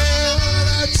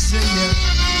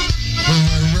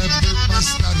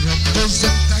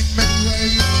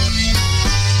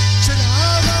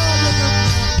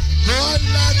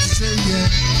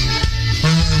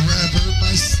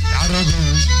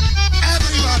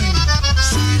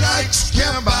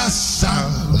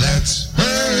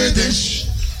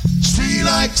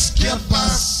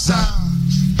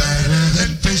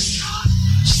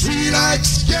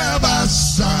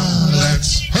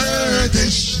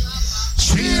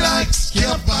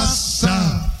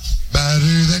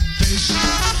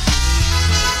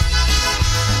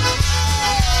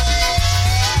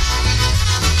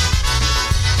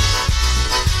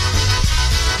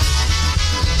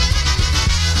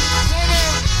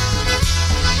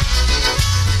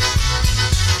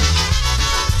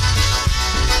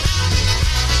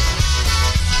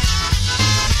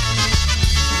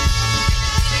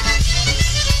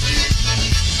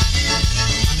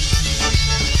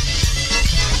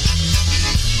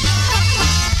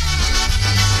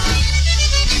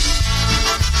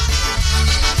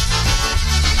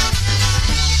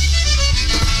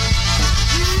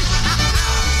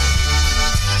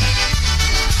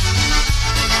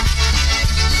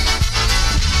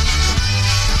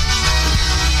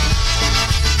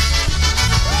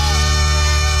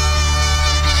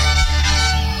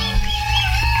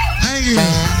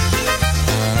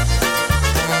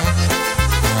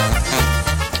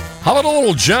How about a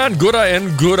little John Gooda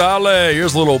and Goodale?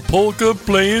 Here's a little polka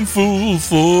playing fool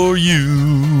for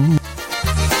you.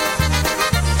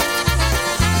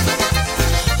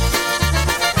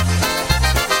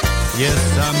 Yes,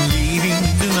 I'm leaving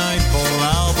tonight for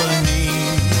Albany,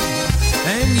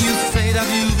 and you say that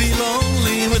you'll be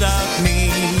lonely without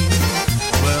me.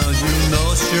 Well, you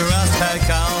know sure as heck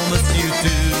I'll miss you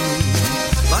too,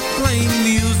 but playing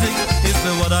music is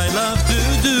what I love to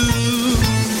do.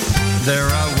 There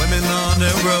are women on the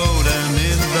road and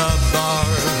in the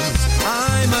bars.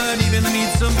 I might even meet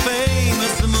some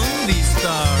famous movie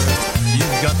stars.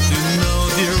 You've got to know,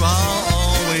 dear, I'll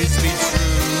always be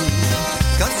true,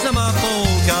 'cause I'm a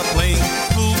polka playing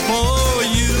fool for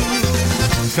you.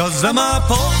 'Cause I'm a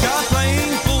polka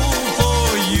playing fool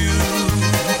for you.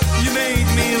 You made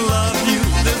me love you,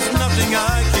 there's nothing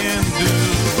I can do.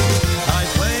 I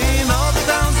play in all the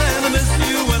towns and I miss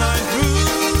you when I'm through.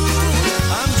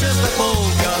 I'm just a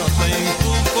polka playing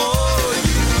fool for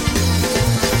you.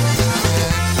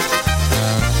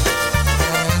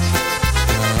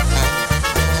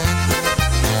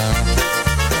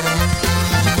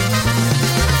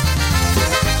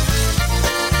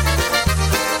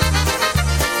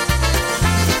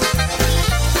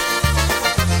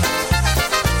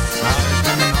 I've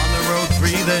been on the road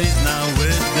 3 days now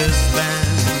with this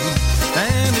band,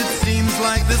 and it seems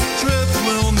like this trip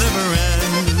will never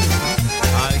end.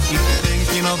 I keep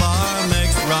thinking of our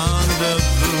next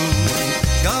rendezvous,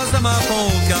 'cause I'm a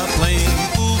polka playing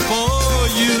fool for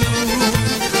you.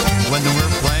 When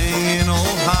we're playing in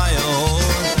Ohio or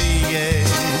PA,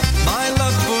 my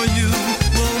love for you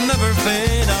will never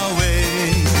fade away.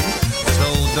 So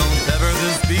don't ever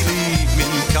disbelieve me,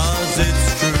 'cause it's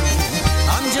true.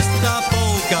 I'm just a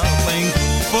polka playing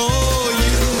fool for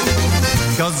you.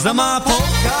 'Cause I'm a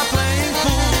polka playing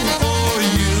fool for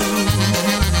you.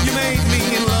 You made me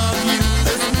love you,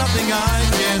 there's nothing I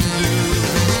can do.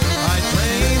 I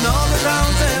play in all the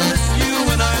towns and miss you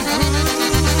when I'm through.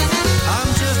 I'm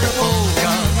just a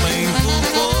polka playing fool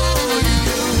for you.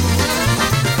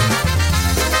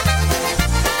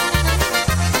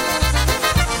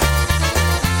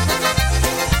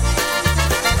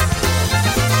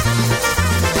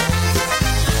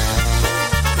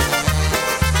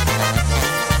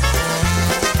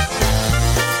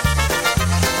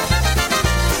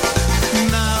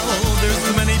 Now there's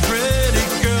so many pretty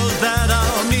girls that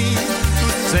I'll meet who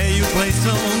say you play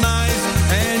so nice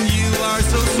and you are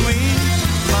so sweet,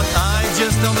 but I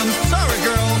just don't. I'm sorry,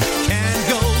 girl, can't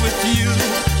go with you.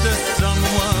 There's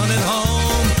someone at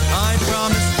home I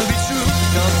promise to be true,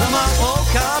 'cause I'm a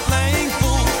polka playing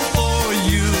fool for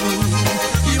you.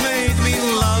 You made me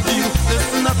love you,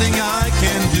 there's nothing I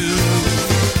can do.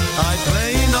 I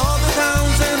play in all the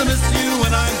towns and I miss you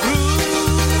when I'm through.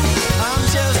 I'm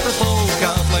just a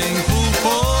polka playing fool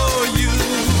for you.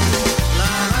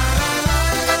 La la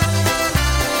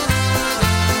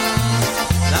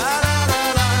la la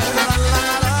la la la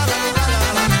la la.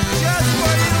 Just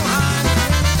for you,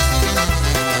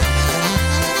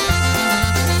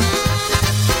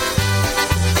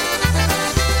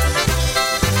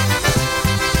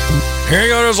 Here you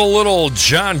go. There's a little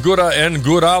John Gooda and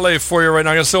Goodale for you right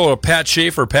now. I'm going to say hello to Pat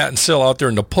Schaefer, Pat and Sil out there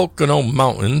in the Pocono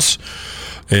Mountains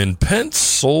in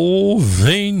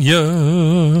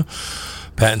Pennsylvania.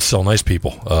 Pat and Sil, nice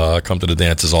people. Come to the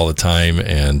dances all the time,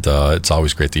 and it's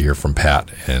always great to hear from Pat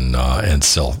and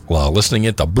Sil. Listening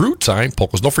into Brew Time,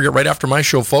 Polkas. Don't forget, right after my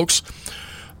show, folks,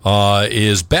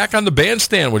 is Back on the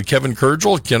Bandstand with Kevin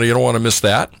Kurgel. You don't want to miss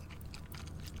that.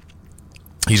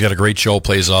 He's got a great show,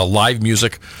 plays live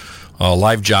music,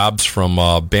 live jobs from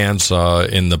bands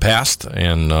in the past,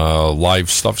 and live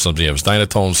stuff. Sometimes he has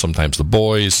Dynatones, sometimes the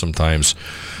Boys, sometimes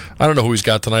I don't know who he's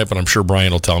got tonight, but I'm sure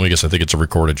Brian will tell me because I think it's a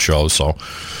recorded show, so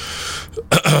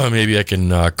maybe I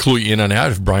can clue you in on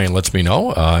that if Brian lets me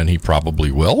know, and he probably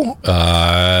will.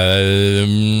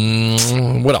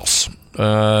 What else?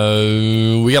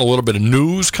 We got a little bit of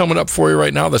news coming up for you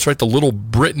right now. That's right, the Little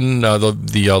Britain,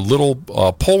 the Little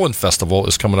Poland Festival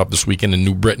is coming up this weekend in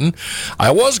New Britain.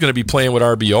 I was going to be playing with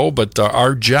RBO, but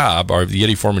our job, the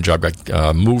Eddie Foreman job,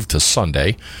 got moved to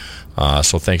Sunday.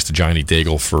 So thanks to Johnny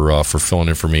Daigle for filling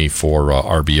in for me for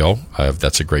RBO.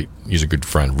 He's a good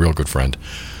friend, real good friend.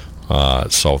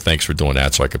 So thanks for doing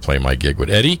that so I could play my gig with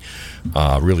Eddie.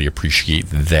 Really appreciate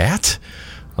that.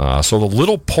 So the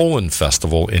Little Poland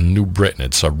Festival in New Britain,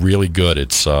 it's really good.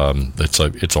 It's like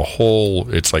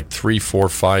 3, 4,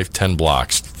 5, 10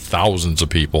 blocks, thousands of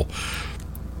people,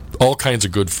 all kinds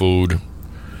of good food.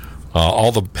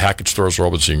 All the package stores are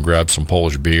open, so you can grab some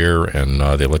Polish beer, and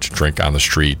they let you drink on the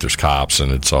street. There's cops,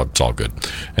 and it's all good.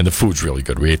 And the food's really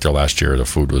good. We ate there last year. The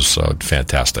food was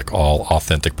fantastic. All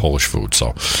authentic Polish food.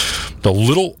 So the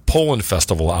Little Poland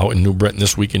Festival out in New Britain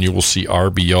this weekend, you will see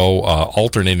RBO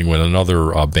alternating with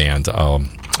another band.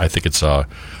 I think it's a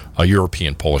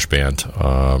European Polish band.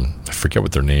 I forget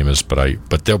what their name is, but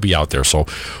they'll be out there. So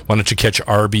why don't you catch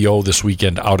RBO this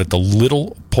weekend out at the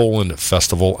Little Poland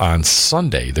Festival on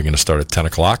Sunday. They're going to start at 10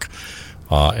 o'clock,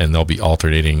 and they'll be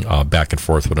alternating back and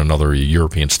forth with another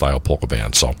European-style polka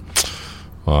band. So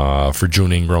for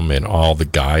June Ingram and all the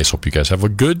guys, hope you guys have a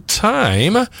good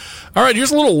time. All right,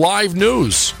 here's a little live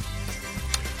news.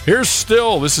 Here's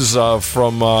Still. This is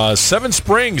from Seven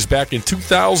Springs back in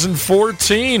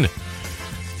 2014.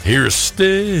 Here's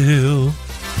Still.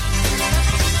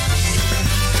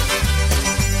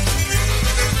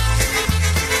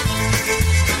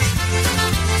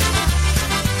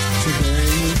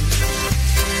 Today,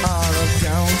 on a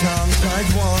downtown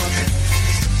sidewalk,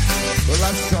 well,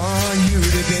 I saw you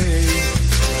today.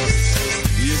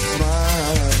 You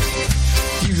smiled,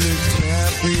 you looked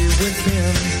happy with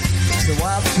him, so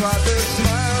I tried to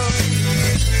smile.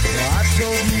 I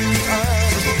told you I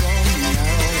was wrong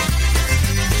now,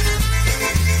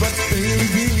 but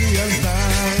baby, as I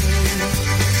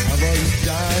was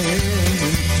dying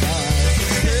inside.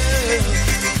 Yeah,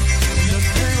 just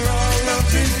all of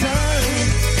this time,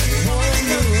 one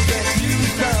look at you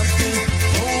stopped this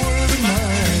whole world of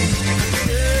mine.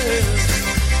 Yeah,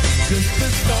 just the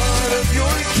start of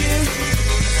your kiss.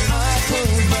 I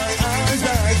close my eyes,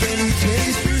 I can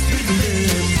taste your sweet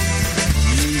lips.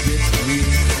 You get me,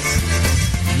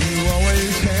 you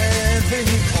always have been,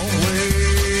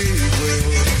 always will.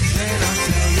 And I'll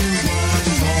tell you one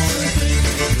more thing,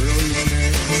 girl, you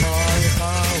make my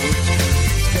heart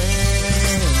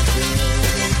stand still.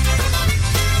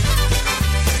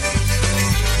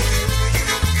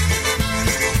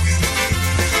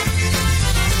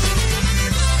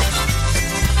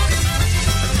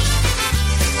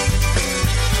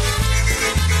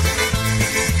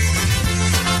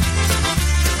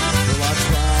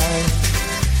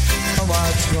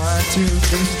 I try to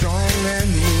be strong and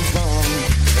move on.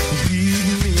 Believe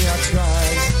me, I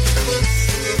tried,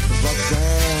 but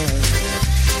then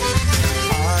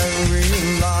I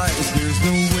realized there's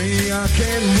no way I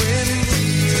can win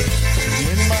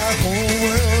when my whole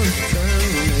world's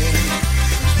turning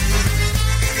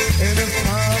in the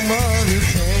palm of his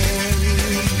hand,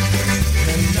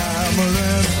 and I'm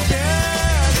left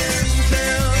standing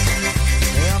still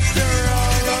after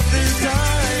all of this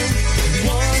time.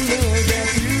 One look at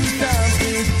you stops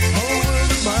this whole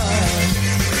world of mine.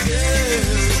 Yeah,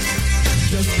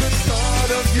 just the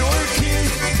thought of your kiss.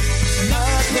 I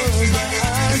close my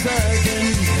eyes, I can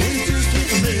taste your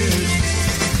sweet lips.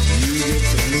 You get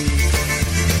to me,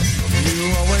 you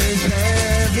always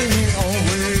have me,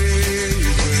 always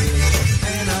will.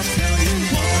 And I'll tell you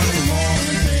one more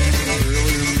thing, girl,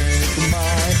 you make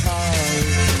my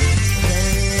heart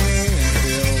stand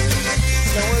still.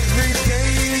 Now every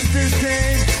day is the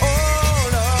same, oh,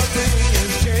 nothing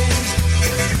has changed.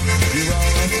 You're all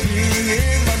I see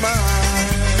in my mind.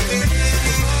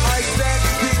 I sat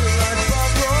still like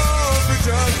Bob for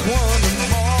just one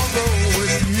more go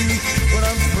with you, but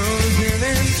I'm frozen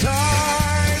in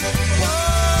time.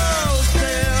 Oh,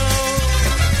 still.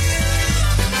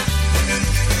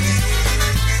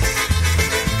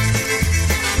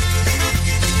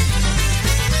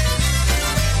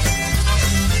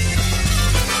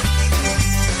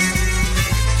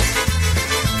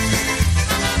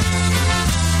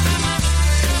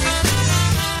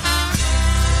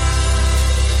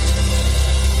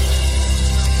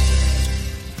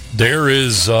 There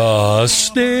is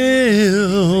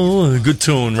Still a good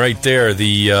tune right there.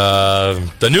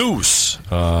 The news.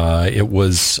 It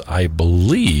was, I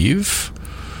believe,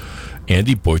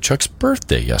 Andy Boychuk's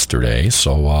birthday yesterday.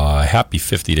 So happy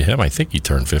 50 to him. I think he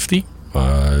turned 50.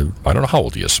 I don't know how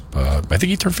old he is. I think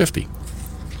he turned 50.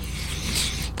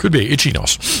 Could be. Itchy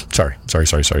nose. Sorry.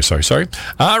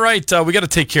 All right, we got to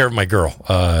take care of my girl,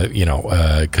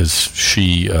 because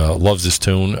she loves this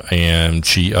tune, and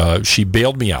she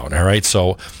bailed me out, all right?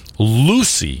 So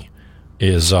Lucy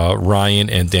is Ryan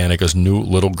and Danica's new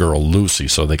little girl, Lucy.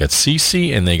 So they got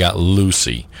Cece and they got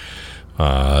Lucy.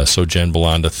 So Jen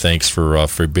Belanda, thanks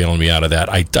for bailing me out of that.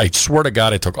 I swear to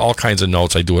God, I took all kinds of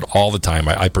notes. I do it all the time.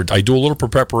 I do a little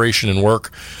preparation and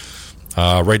work.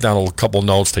 Write down a couple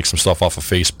notes, take some stuff off of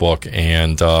Facebook,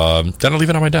 and then I leave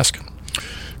it on my desk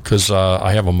because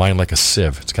I have a mind like a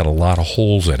sieve. It's got a lot of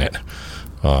holes in it.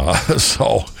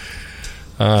 So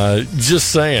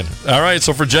Just saying. All right,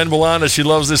 so for Jen Bolanda, she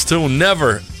loves this tune.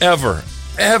 Never, ever,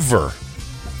 ever.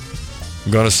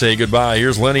 I'm going to say goodbye.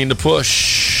 Here's Lenny and the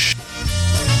Push.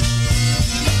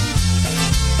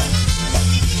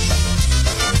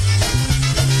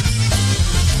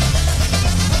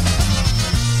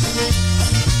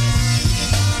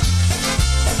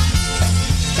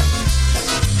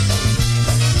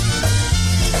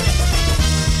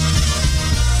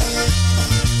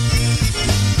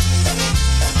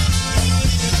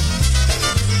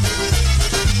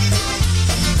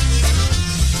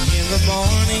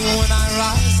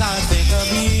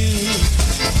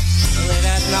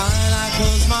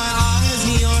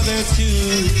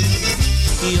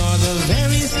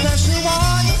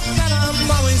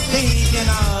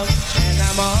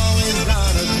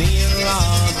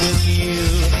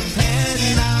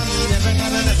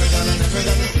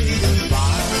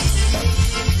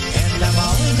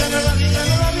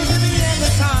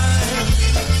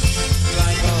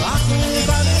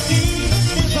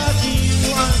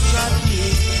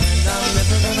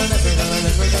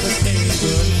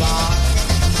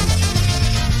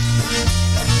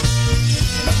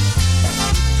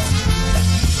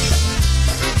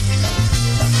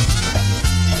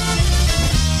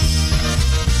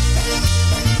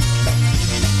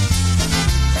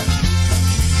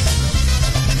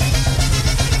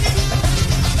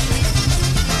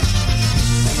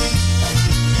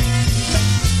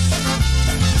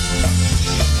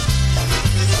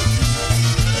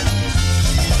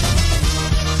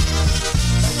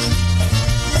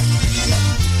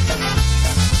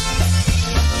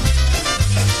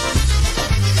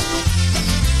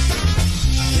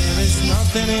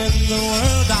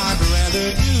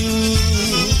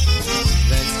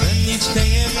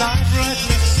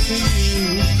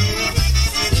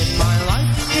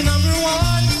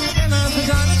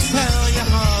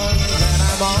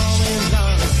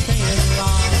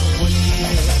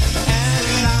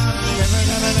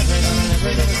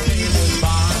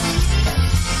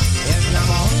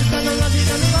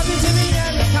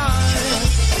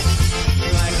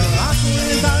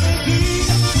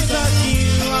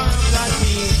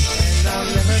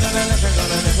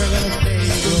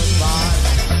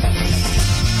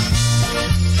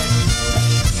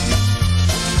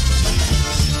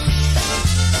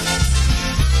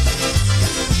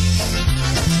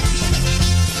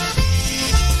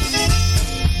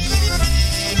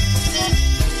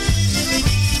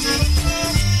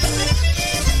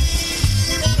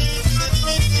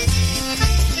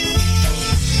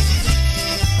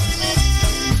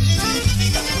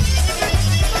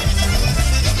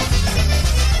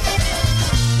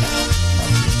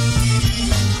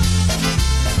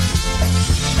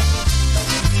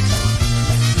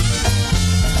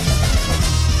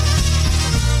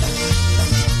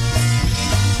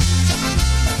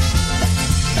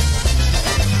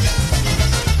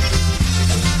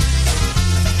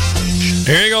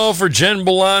 Here you go for Jen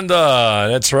Bolanda.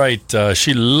 That's right.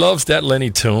 She loves that Lenny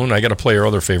tune. I got to play her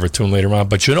other favorite tune later on.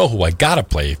 But you know who I got to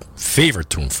play favorite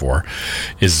tune for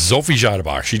is Zofie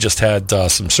Jadebach. She just had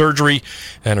some surgery,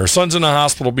 and her son's in the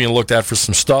hospital being looked at for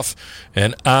some stuff.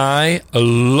 And I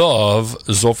love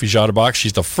Zofie Jadebach.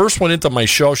 She's the first one into my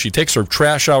show. She takes her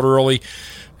trash out early.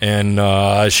 And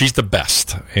she's the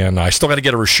best. And I still got to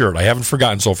get her a shirt. I haven't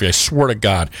forgotten, Sophie. I swear to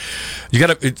God. You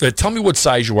got to tell me what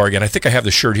size you are again. I think I have the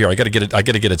shirt here. I got to get it. I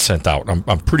got to get it sent out.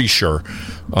 I'm pretty sure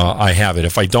I have it.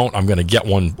 If I don't, I'm going to get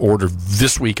one ordered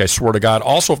this week. I swear to God.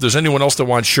 Also, if there's anyone else that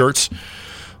wants shirts,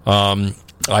 I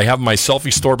have my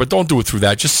selfie store, but don't do it through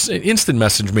that. Just instant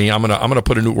message me. I'm gonna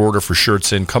put a new order for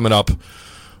shirts in coming up.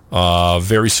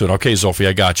 Very soon. Okay, Sophie,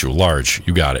 I got you. Large,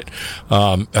 you got it.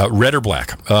 Red or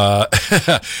black.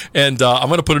 And I'm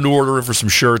going to put a new order in for some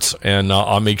shirts, and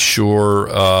I'll make sure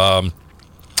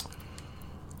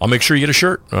you get a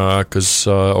shirt.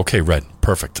 Okay, red,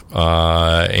 perfect.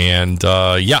 Yeah,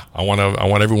 I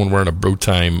want everyone wearing a Brew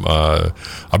Time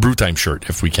shirt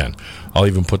if we can. I'll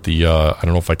even put the I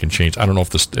don't know if I can change. I don't know if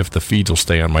the feeds will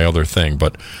stay on my other thing,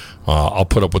 but. I'll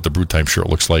put up what the Brew Time shirt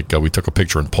looks like. We took a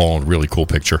picture in Poland, really cool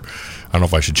picture. I don't know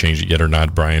if I should change it yet or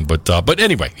not, Brian. But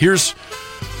anyway, here's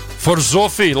for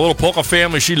Zofie, the little polka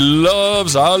family. She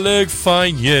loves Alek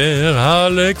Fajnie,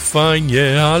 Alek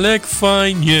Fajnie, Alek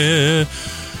Fajnie.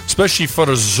 Especially for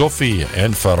Zofie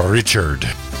and for Richard.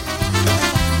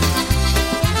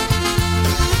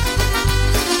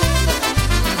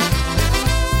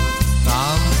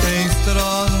 Tamtej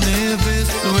strony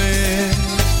Wysły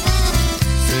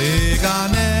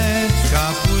cyganeczka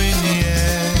płynie.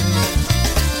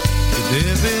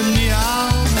 Gdybym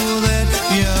miał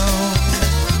łódeczkę,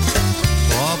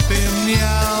 popym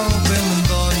miałbym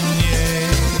do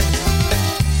niej.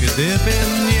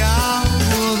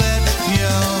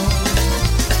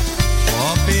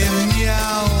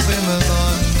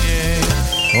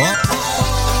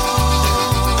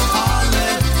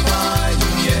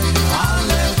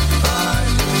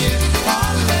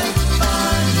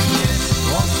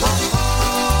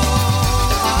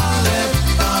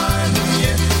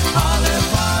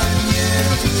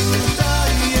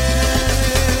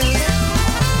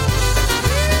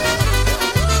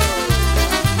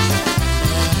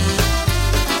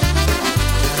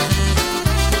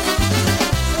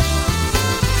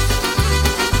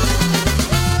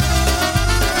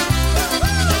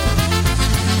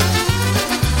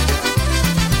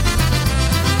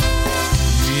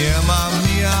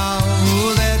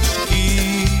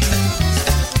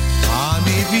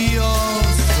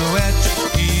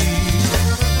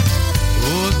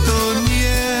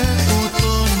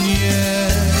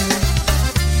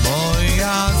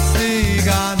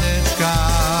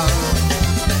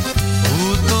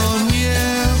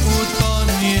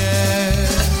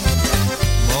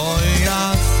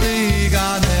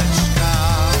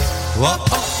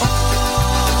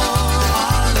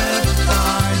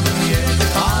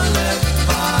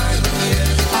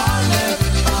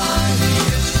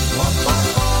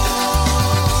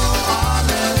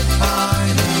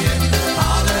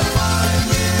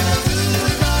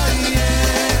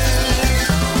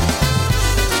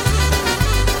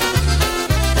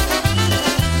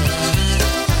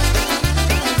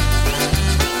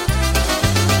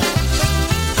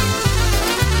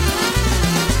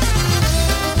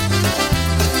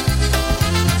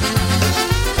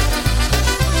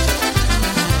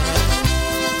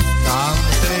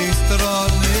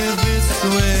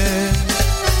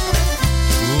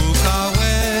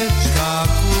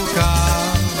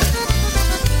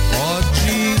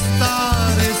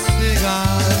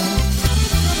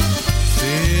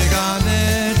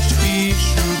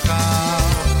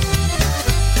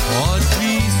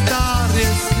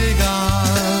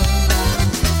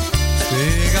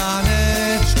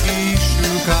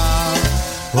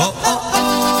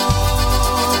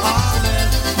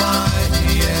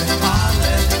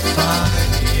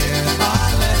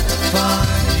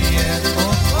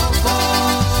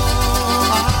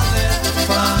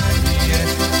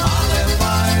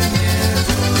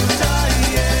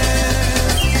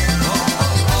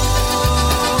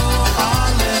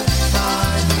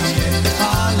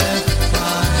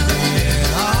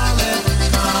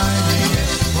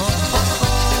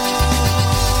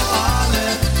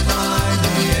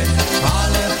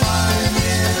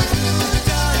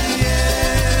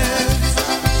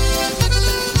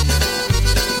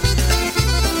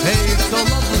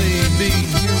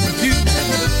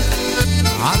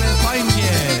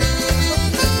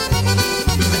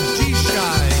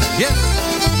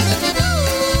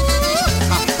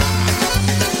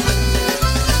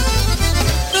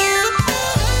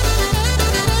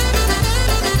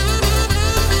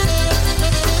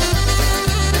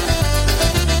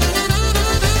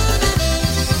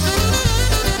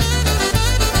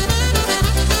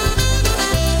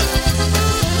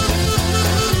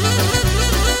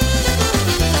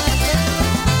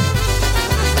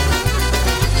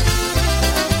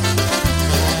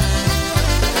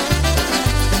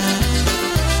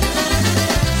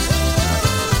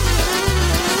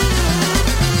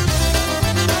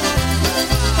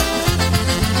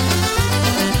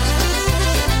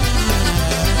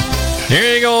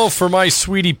 Here you go for my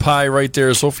sweetie pie right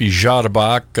there, Sophie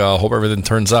Jadebach. Hope everything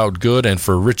turns out good. And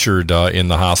for Richard in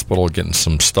the hospital, getting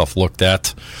some stuff looked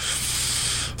at.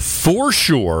 For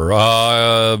sure.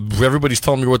 Everybody's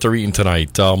telling me what they're eating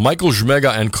tonight. Michael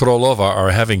Żmega and Krolova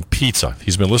are having pizza.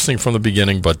 He's been listening from the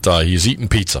beginning, but he's eating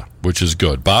pizza, which is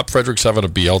good. Bob Fredericks having a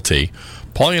BLT.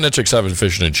 Paul Yanechik's having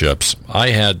fish and chips. I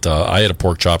had a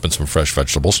pork chop and some fresh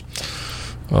vegetables.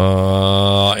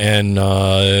 And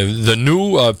the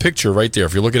new picture right there,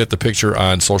 if you're looking at the picture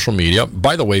on social media,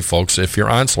 by the way, folks, if you're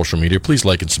on social media, please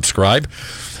like and subscribe.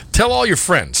 Tell all your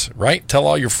friends, right? Tell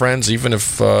all your friends, even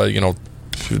if,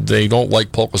 they don't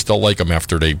like polkas, they'll like them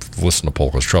after they listen to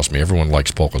polkas. Trust me, everyone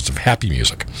likes polkas. It's happy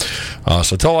music.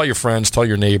 So tell all your friends, tell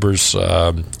your neighbors,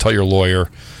 tell your lawyer,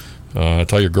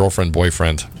 tell your girlfriend,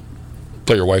 boyfriend,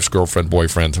 tell your wife's girlfriend,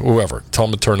 boyfriend, whoever. Tell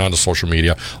them to turn on to social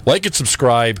media. Like and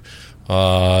subscribe.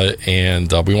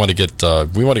 And we want to get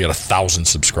 1,000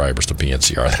 subscribers to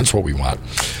PNCR. That's what we want,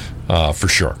 for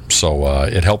sure. So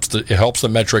it helps the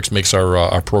metrics, makes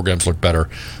our programs look better.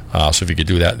 So if you could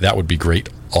do that, that would be great.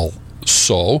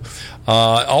 Also,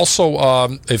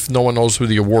 if no one knows who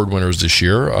the award winners this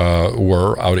year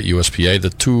were out at USPA, the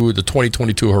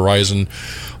 2022 Horizon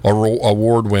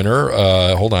Award winner.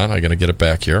 Hold on, I got to get it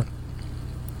back here.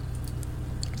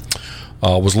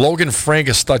 Was Logan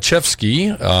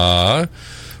Frank-Stachevsky.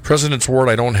 President's Award,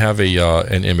 I don't have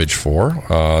an image for.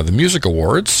 The Music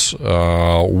Awards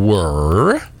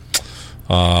were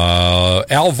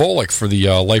Al Volek for the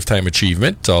Lifetime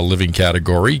Achievement Living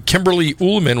category. Kimberly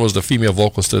Ullman was the Female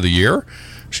Vocalist of the Year.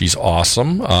 She's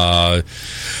awesome. Had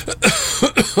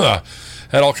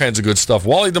all kinds of good stuff.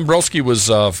 Wally Dombrowski was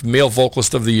Male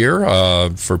Vocalist of the Year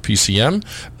for PCM.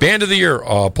 Band of the Year,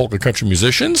 Polka Country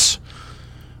Musicians.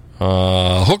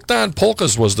 Hooked on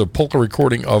Polkas was the Polka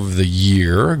Recording of the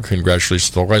Year. Congratulations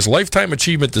to those guys. Lifetime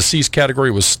Achievement Deceased category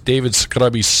was David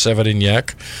Skraby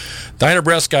Severiniak. Dinah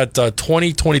Brass got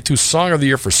 2022 Song of the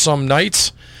Year for Some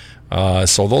Nights.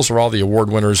 So those are all the award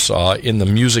winners in the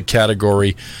music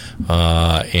category.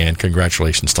 And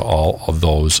congratulations to all of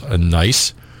those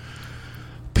nice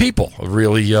people.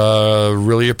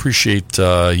 Really appreciate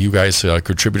you guys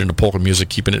contributing to polka music,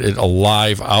 keeping it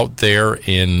alive out there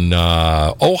in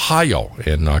Ohio,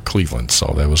 in Cleveland.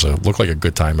 So that was looked like a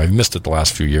good time. I've missed it the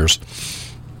last few years,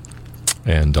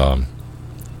 and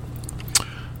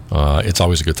it's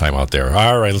always a good time out there.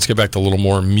 All right, let's get back to a little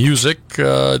more music.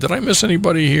 Did I miss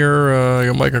anybody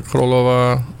here? Micah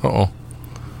Krolova.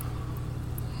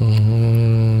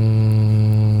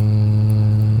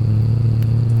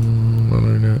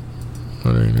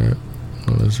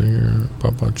 Let's see here.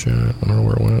 Papa Chat. I don't know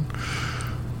where it went.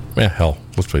 Yeah, hell.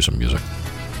 Let's play some music.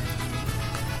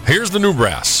 Here's the New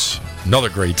Brass. Another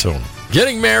great tune.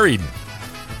 Getting Married.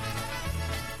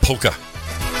 Polka.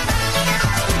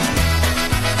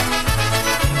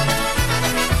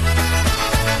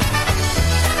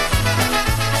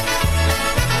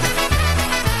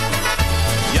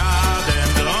 Jadę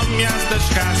do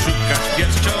miasteczka szukać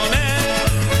dziewczony.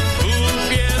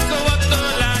 Kupię złoto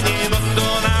dla niej, bo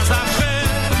to na zawsze.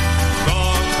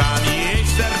 Kocham jej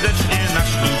serdecznie, na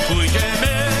ślub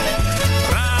pójdziemy.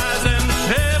 Razem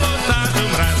przy ołtarzu,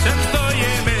 razem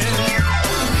stoimy.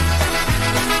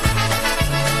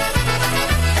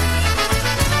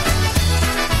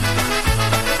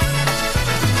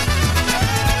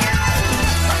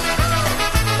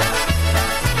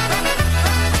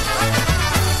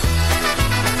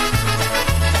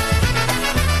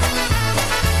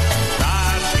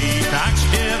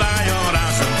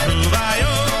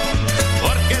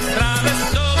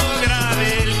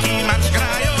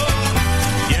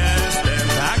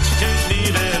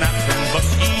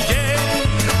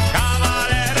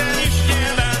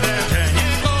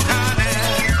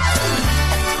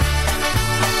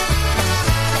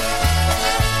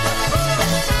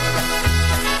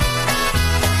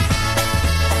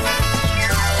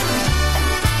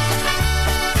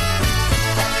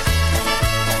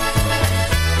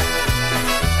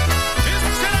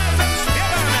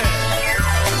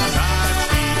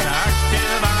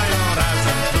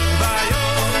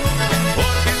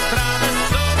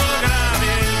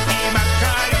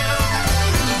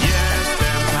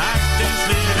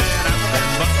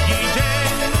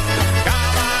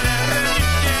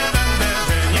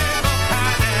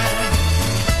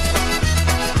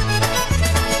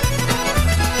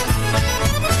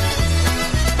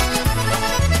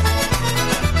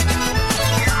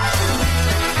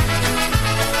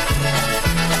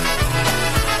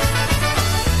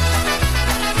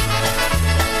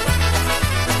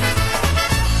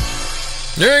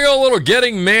 There you go, a little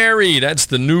Getting Married. That's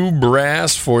the new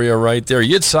brass for you right there.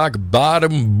 Yitzhak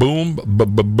Bottom Boom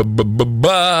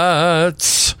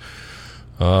Butts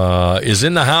is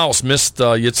in the house. Missed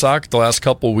Yitzhak the last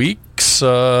couple weeks.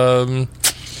 It's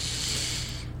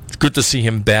good to see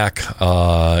him back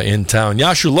in town.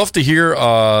 Yashu, love to hear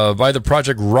by the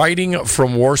project Writing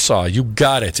from Warsaw. You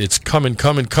got it. It's coming.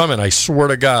 I swear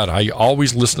to God. I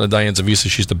always listen to Diane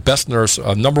Zavisa. She's the best nurse,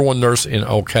 number one nurse in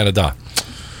Canada.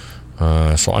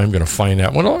 So I'm going to find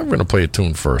out. Well, I'm going to play a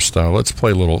tune first. Let's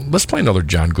play another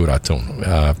John Guda tune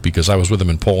because I was with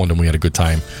him in Poland and we had a good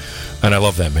time. And I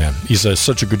love that man. He's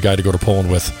such a good guy to go to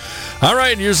Poland with. All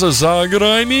right, here's a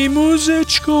Zagraj mi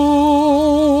muzyczko.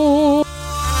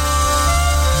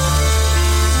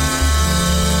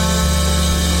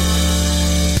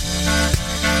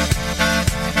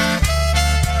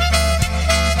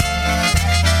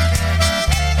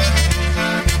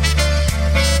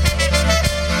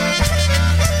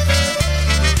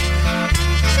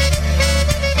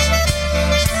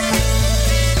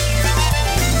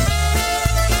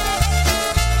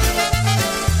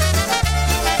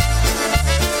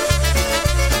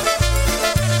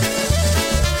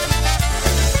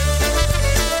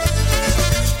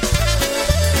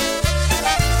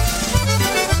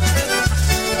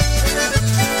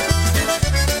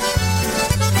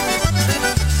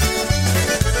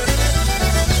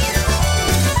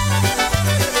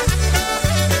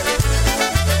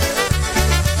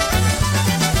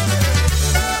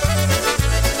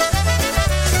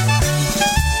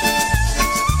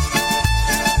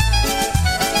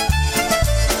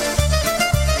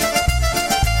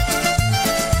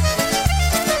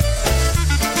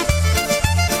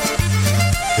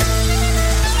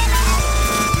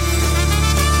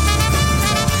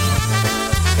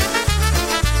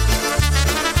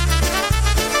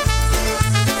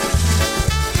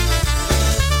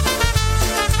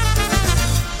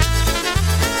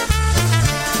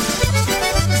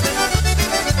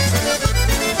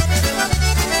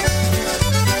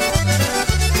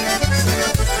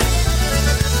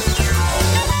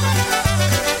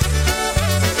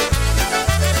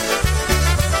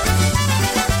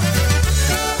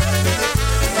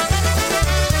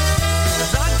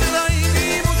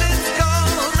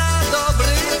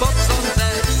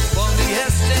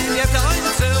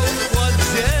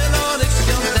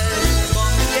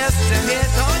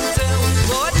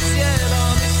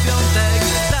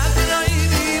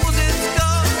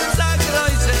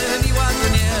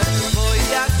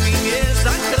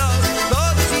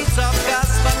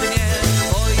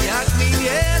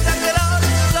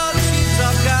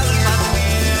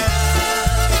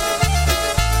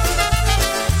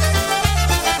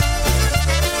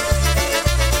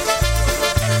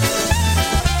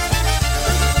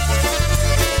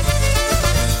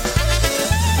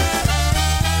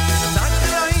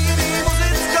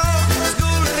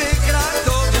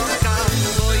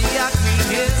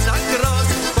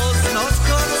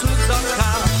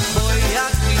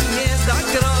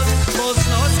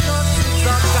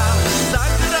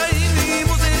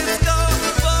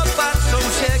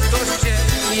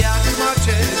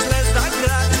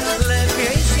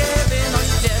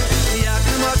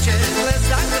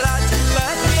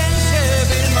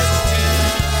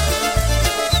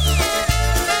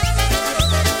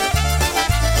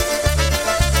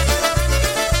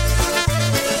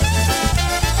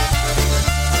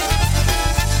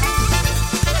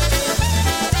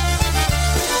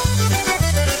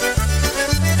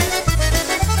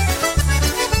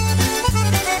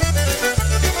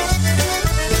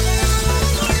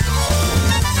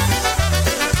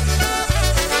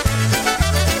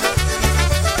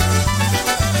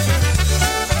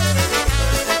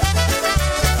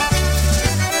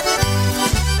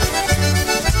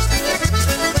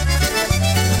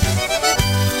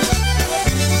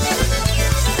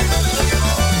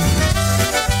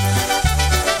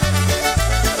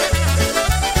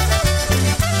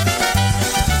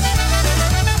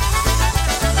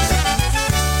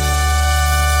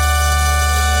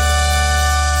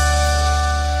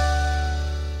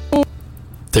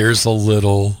 There's a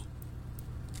little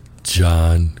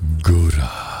John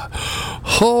Guda.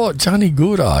 Oh, Johnny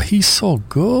Guda. He's so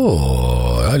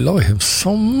good. I love him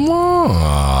so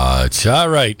much. All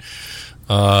right.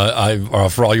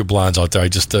 For all you blondes out there, I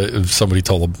just somebody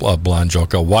told a blonde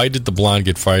joke. Why did the blonde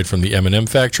get fired from the M&M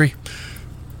factory?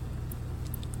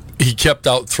 He kept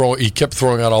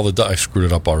throwing out all the. I screwed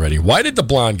it up already. Why did the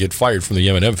blonde get fired from the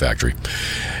M&M factory?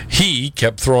 He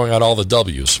kept throwing out all the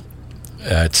W's.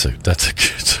 That's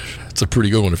a pretty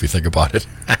good one if you think about it.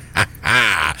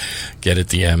 Get it,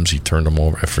 the M's. He turned them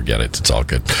over. I forget it. It's all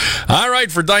good. All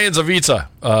right, for Diane Zavitsa.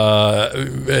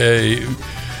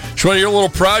 She wanted to hear a little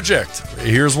project.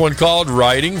 Here's one called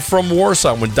Writing from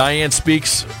Warsaw. When Diane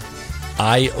speaks,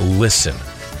 I listen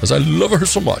because I love her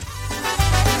so much.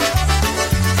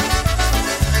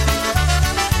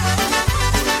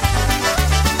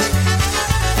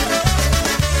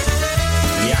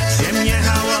 Jak się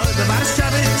jechało do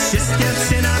Warszawy, wszystkie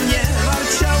psy na mnie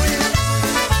warczały.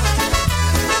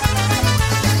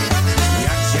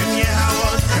 Jak się jechało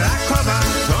od Krakowa,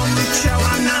 to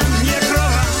myczała na mnie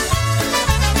krowa.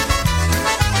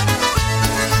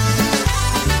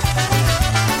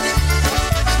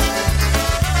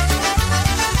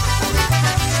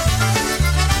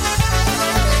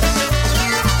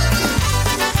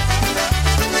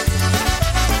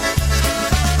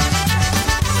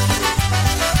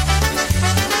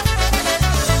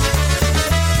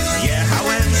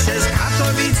 Jechałem przez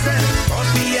Katowice,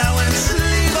 podbijałem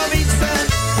Śliwowice.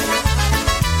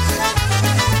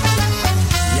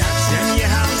 Jak się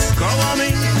jechał z Kołomy,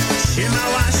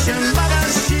 trzymała się baba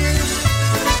sił.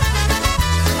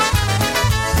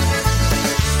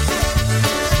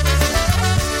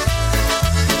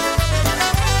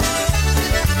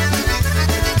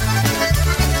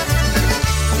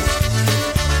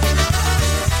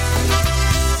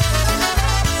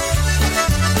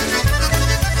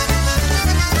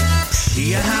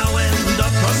 Przyjechałem do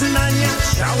Poznania,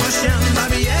 chciało się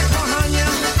babie kochania.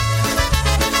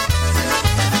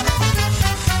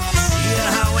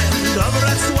 Przyjechałem do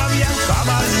Wrocławia,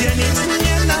 baba się nic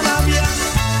nie namawia.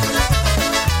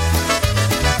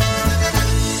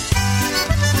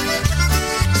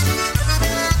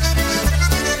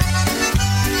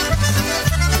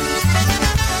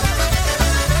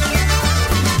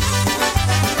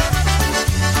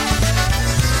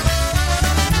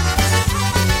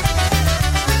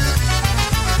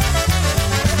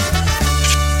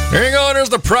 There you go. There's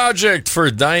the project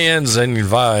for Diane and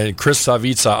Chris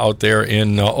Savitsa out there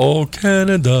in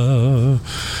Canada.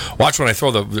 Watch when I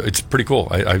throw it's pretty cool.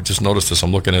 I just noticed this.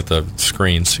 I'm looking at the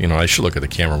screens. You know, I should look at the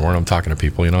camera more when I'm talking to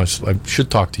people. You know, I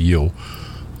should talk to you.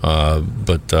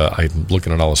 But I'm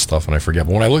looking at all this stuff and I forget.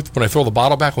 But when I throw the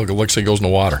bottle back, look, it looks like it goes in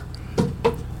the water.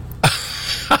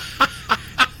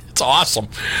 It's awesome.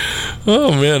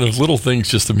 Oh, man, those little things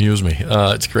just amuse me.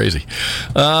 It's crazy.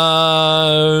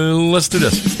 Let's do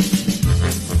this.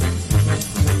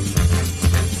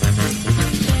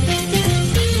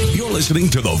 You're listening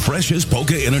to the freshest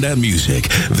polka internet music.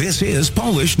 This is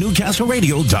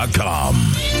PolishNewcastleRadio.com.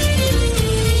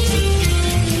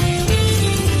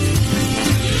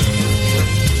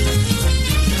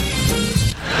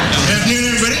 Afternoon,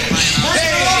 everybody.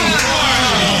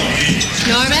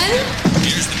 Norman?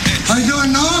 How you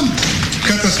doing, Norm?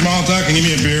 Cut the small talk and give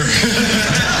me a beer.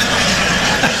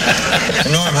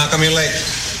 Norm, how come you're late?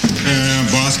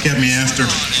 Boss kept me after.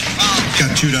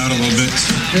 Got chewed out a little bit.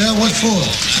 Yeah, what for?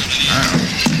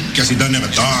 Guess he doesn't have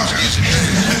a dog.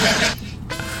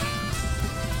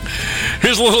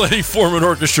 Here's a little Eddie Foreman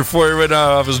orchestra for you right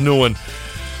now off his new one.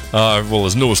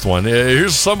 His newest one.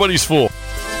 Here's Somebody's Fool.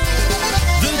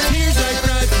 The tears I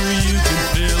cried for you can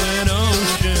fill an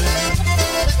ocean,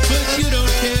 but you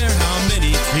don't care how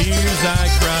many tears I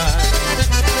cry.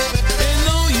 And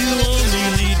though you only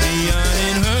lead me on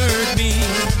and hurt me,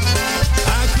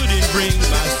 I couldn't bring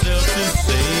myself to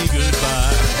say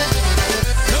goodbye.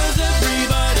 'Cause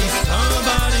everybody's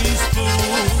somebody's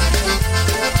fool.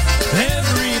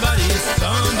 Everybody's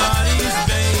somebody's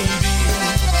baby.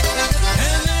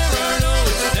 And there are no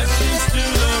exceptions to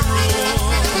the rule.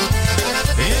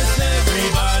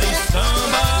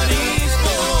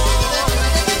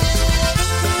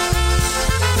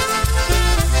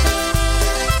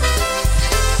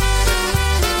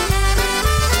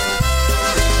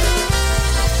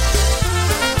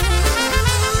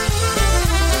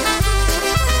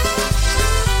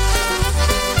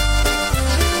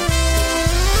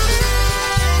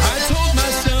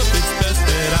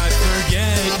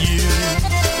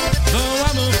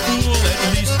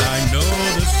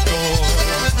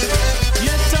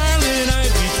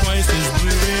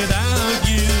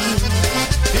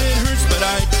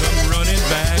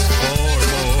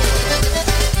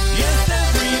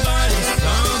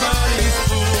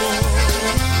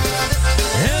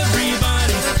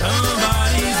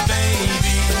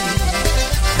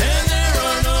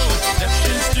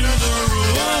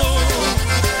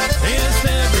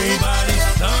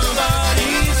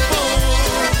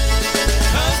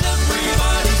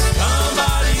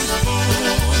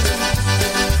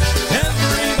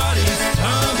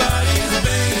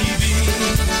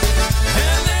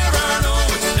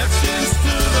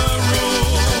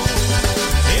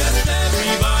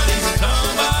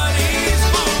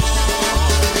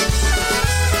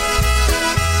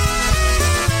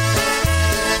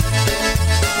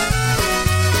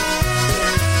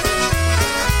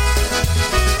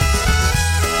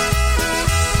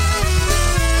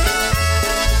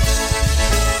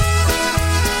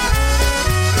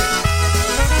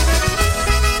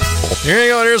 There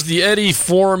you go. There's the Eddie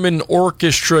Foreman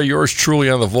Orchestra. Yours truly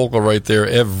on the vocal right there.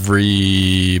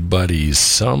 Everybody's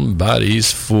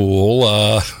somebody's fool.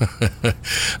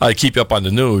 I keep you up on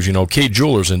the news. You know, K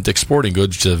Jewelers and Dick's Sporting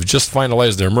Goods have just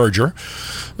finalized their merger.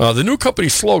 The new company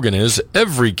slogan is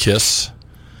 "Every kiss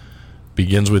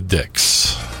begins with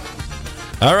Dick's."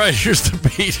 All right, here's the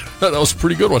beat. That was a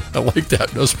pretty good one. I like that.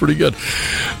 That was pretty good.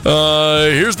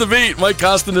 Here's the beat. Mike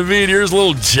Costin the beat. Here's a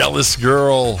little Jealous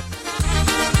Girl.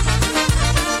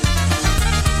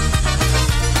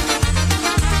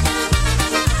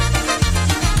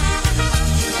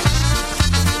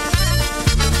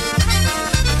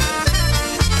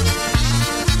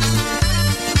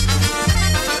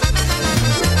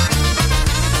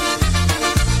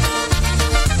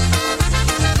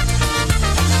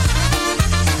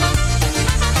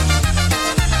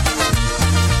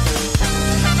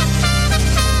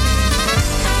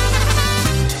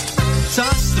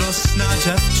 Zazdrosna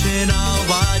dziewczyna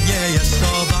ładnie jest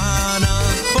chowana,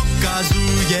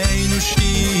 pokazuje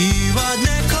nóżki i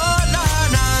ładne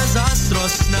kolana.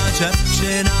 Zazdrosna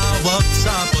dziewczyna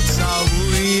chłopca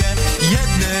pocałuje,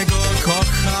 jednego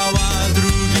kochała,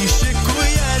 drugi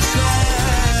szykuje się.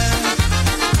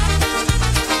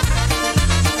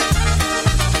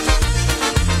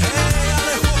 Hej,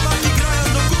 ale chłopaki grają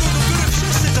do góry,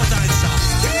 wszyscy do tańca.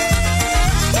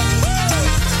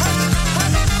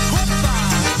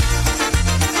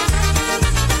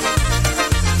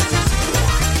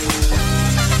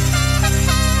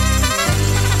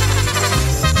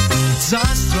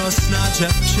 Zazdrosna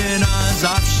dziewczyna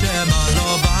zawsze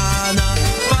malowana,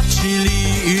 patrzyli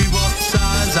i chłopca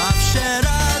zawsze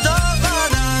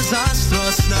radowana.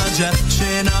 Zazdrosna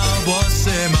dziewczyna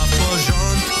włosy ma w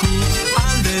porządku,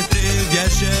 ale ty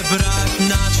wiesz, że brak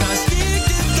na czas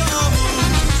nigdy w domu.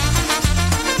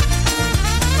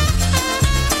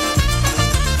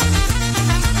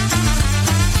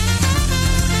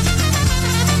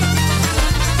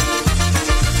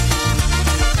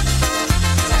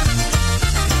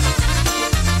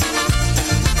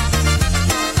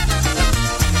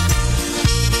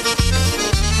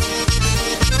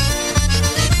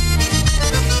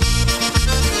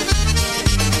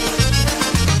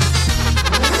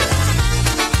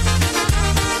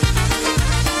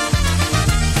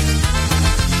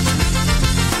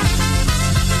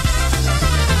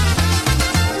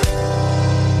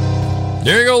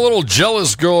 There you go, a little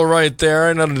Jealous Girl right there.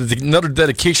 Another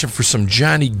dedication for some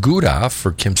Johnny Gouda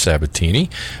for Kim Sabatini.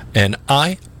 And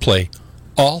I play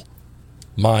all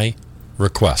my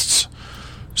requests.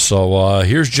 So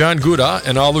here's John Gouda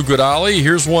and Alu Goudali.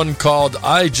 Here's one called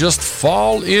I Just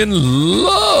Fall in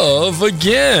Love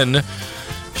Again.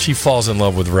 She falls in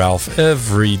love with Ralph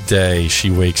every day she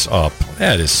wakes up.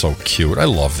 That is so cute. I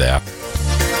love that.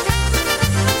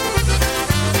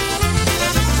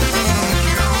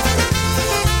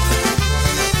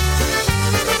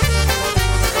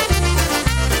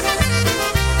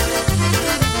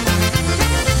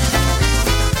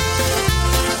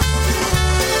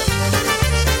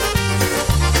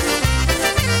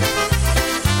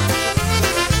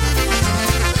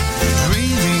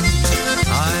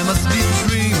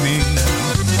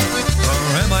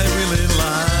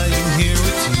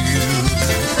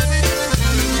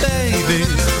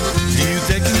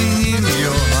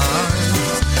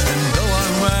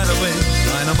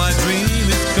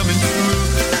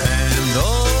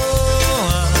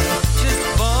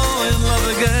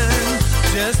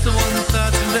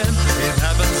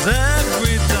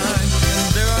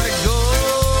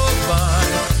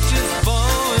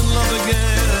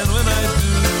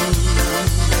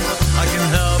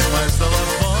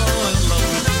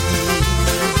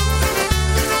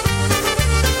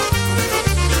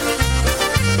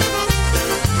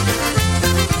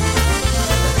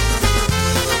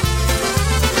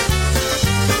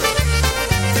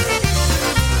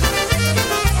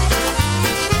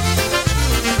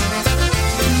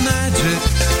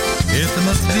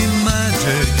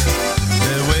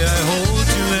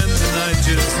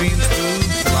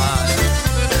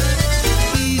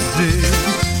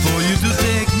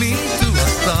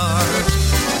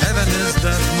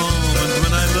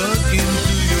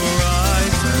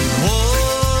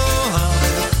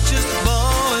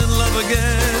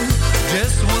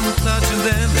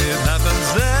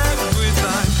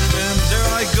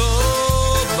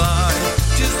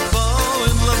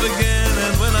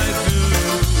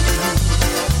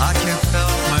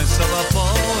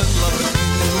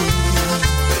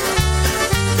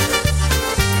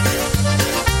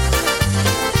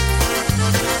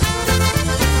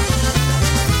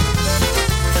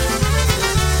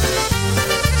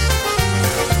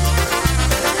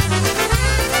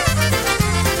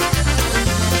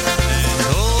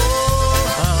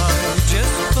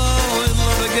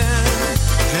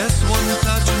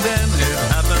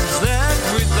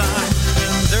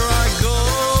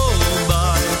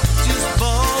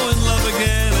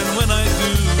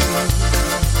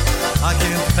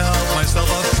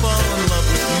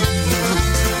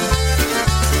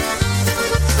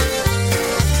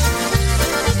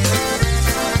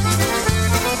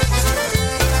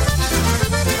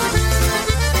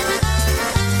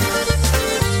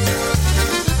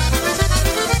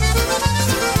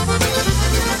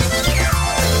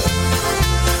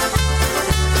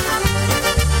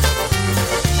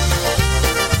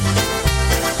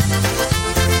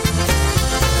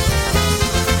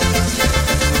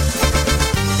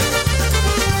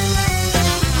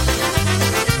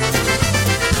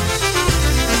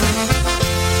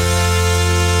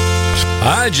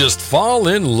 I just fall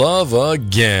in love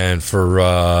again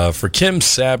for Kim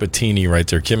Sabatini right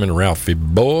there. Kim and Ralphie,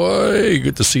 boy,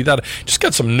 good to see that. Just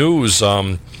got some news.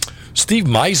 Steve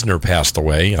Meisner passed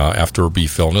away after a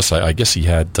brief illness. I guess he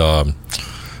had.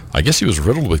 I guess he was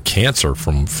riddled with cancer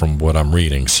from what I'm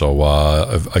reading. So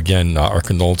again, our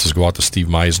condolences go out to Steve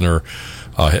Meisner,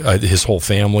 his whole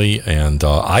family, and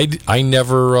I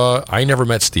never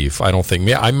met Steve. I don't think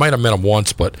I might have met him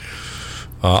once, but.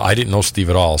 I didn't know Steve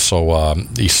at all, so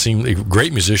he seemed a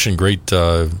great musician, great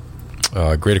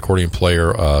accordion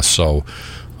player. So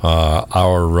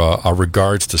our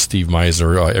regards to Steve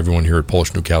Meisner. Everyone here at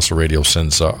Polish Newcastle Radio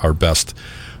sends our best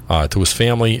to his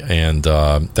family, and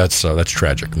that's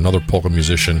tragic. Another polka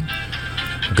musician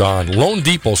gone. Lone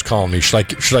Depot's calling me. Should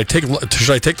I take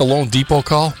the Lone Depot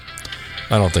call?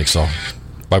 I don't think so.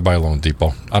 Bye Lone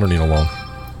Depot. I don't need a loan.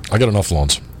 I got enough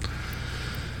loans.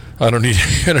 I don't need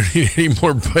any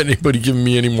more. Anybody giving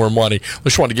me any more money? They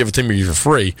just want to give it to me for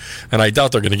free, and I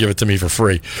doubt they're going to give it to me for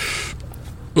free.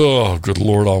 Oh, good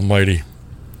Lord Almighty!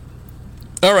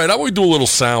 All right, I will do a little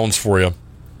sounds for you.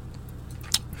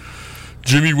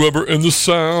 Jimmy Weber and the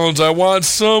sounds. I want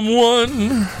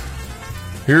someone.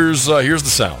 Here's the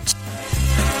sounds.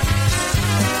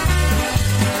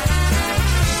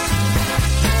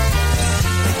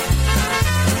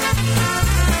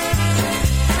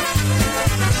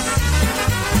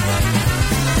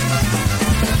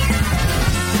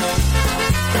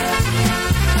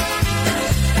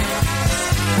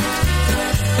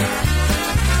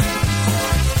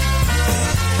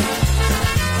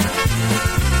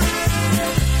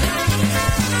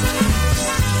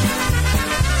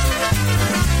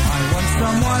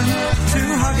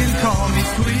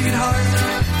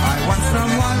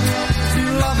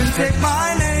 Take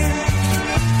my name,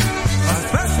 a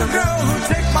special girl who'll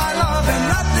take my love and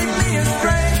not leave me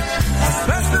astray, a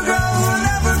special girl who'll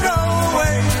never go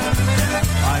away.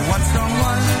 I want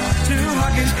someone to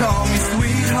hug and call me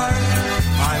sweetheart.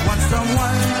 I want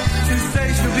someone to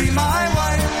say she'll be my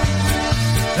wife.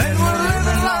 Then we'll live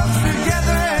in love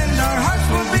together and our hearts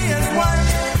will be as one.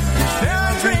 We'll share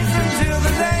our dreams until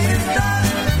the day is done.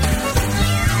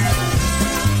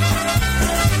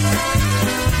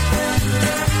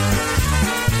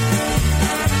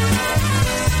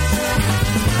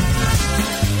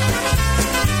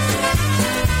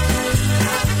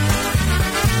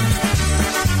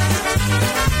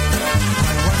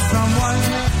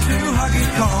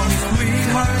 Call me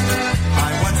sweetheart.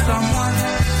 I want someone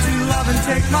to love and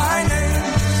take my name.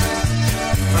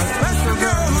 A special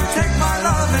girl who'll take my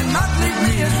love and not leave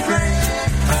me astray.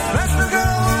 A special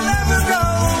girl who'll never go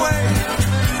away.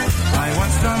 I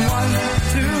want someone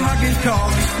to hug and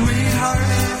call me sweetheart.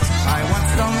 I want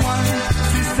someone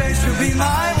to say she'll be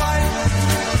my wife.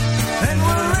 Then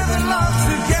we'll live in love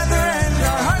together and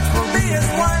our hearts will be as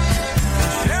one.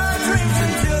 We'll share our dreams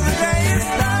until the day is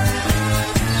done.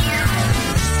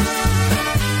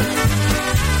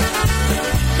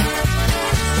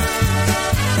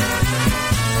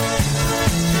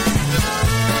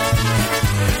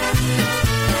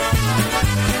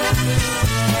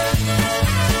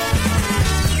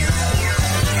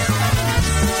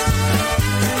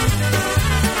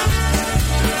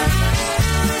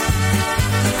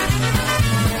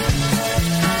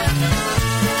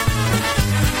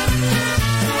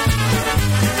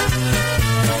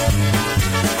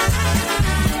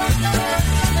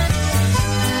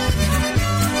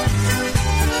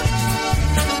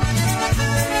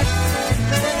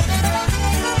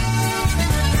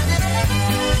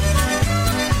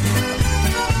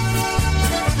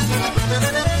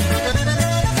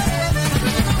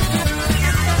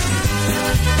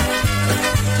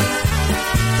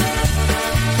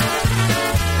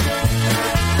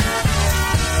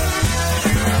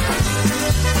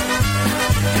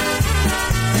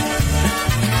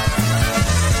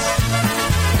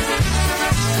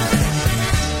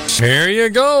 There you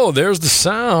go. There's the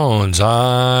sounds.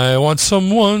 I want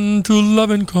someone to love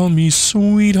and call me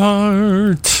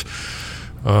sweetheart.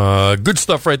 Good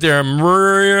stuff right there.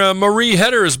 Marie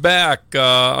Heder is back.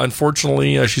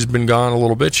 Unfortunately, she's been gone a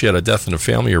little bit. She had a death in the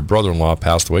family. Her brother-in-law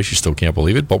passed away. She still can't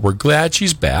believe it, but we're glad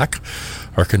she's back.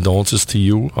 Our condolences to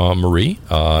you, Marie,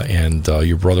 and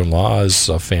your brother-in-law's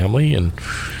family. And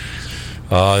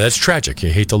that's tragic.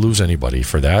 You hate to lose anybody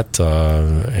for that.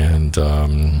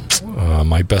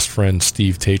 My best friend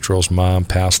Steve Tatro's mom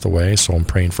passed away, so I'm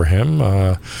praying for him.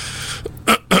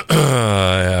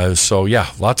 So yeah,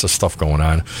 lots of stuff going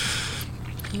on.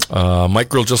 Mike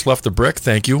Grill just left the brick.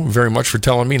 Thank you very much for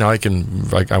telling me. Now I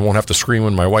won't have to scream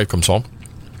when my wife comes home.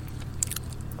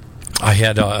 I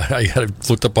had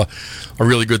looked up a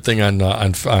really good thing on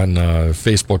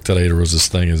Facebook today. There was this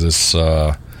thing. Is this?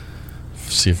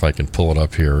 See if I can pull it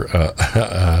up here.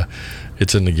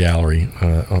 It's in the gallery.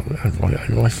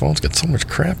 My phone's got so much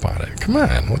crap on it. Come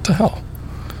on, what the hell?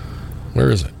 Where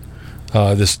is it?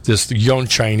 This young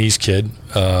Chinese kid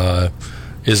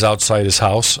is outside his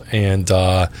house, and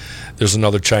there's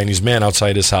another Chinese man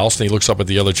outside his house, and he looks up at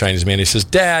the other Chinese man. He says,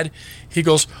 "Dad," he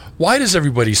goes, "why does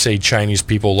everybody say Chinese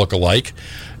people look alike?"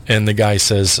 And the guy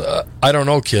says, "I don't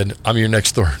know, kid. I'm your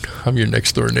next door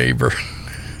neighbor."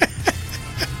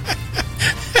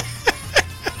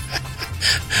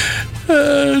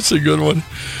 It's a good one.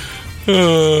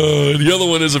 The other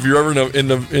one is if you're ever in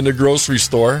the grocery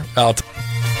store.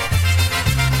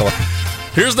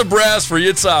 Here's the brass for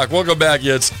Yitzhak. Welcome back,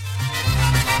 Yitz.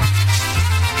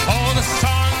 Oh, the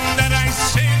song that I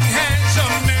sing has a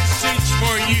message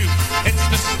for you. It's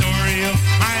the story of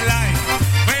my life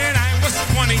when I was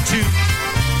 22.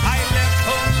 I left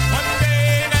home one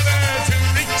day never to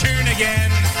return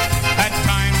again. At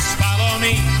times follow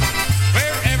me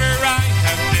wherever I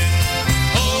have been.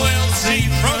 Oh, Elsie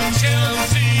from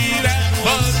Chelsea, that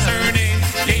was her name,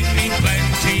 gave me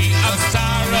plenty of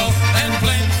sorrow and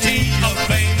plenty of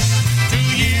pain. 2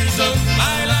 years of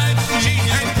my life she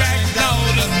had dragged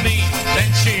out of me.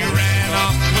 Then she ran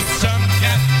off with some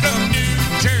cat from New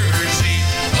Jersey.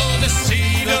 Oh, the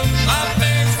seat of my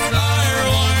pants are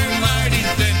worn mighty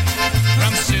thin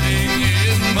from sitting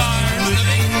in bars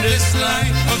living this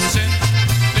life of sin.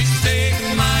 Please take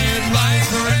my advice,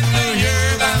 friend, or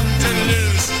you're bound to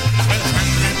lose.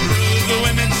 100 prove the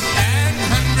women and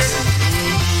 100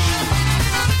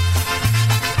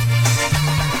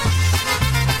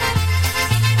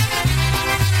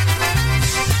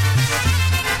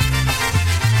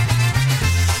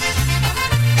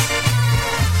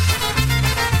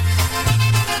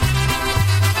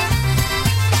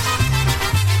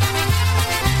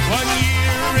 1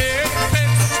 year in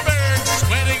Pittsburgh,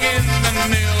 sweating in the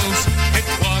mills. It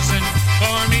wasn't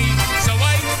for me, so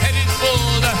I headed for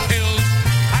the hills.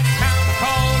 A town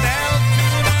called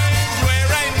Altoona, where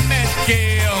I met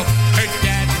Gail. Her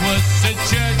dad was a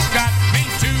judge, got me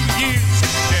 2 years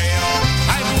in jail.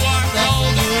 I walked all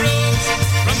the roads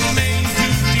from Maine to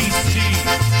D.C.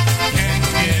 Can't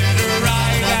get a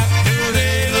ride after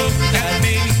they look at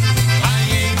me. I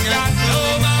ain't got no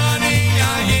money,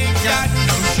 I ain't got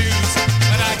no shoes,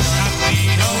 but I got me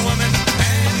a woman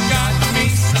and got me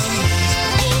some booze.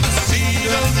 Oh, the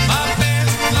seat of my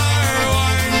pants are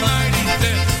worn mighty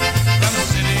thin from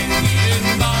sitting in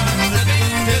bars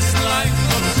living this life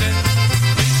of sin.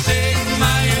 Please take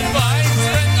my advice,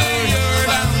 friend, or you're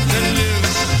bound to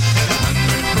lose.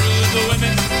 100 prove the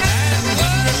women and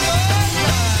 100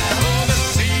 oh, the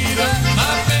seat of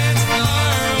my pants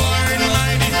are worn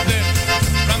mighty thin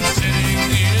from sitting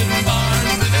in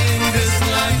bars living this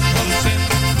life of sin.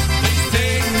 Please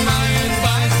take my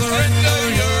advice, friend, or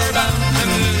you're bound to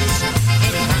lose.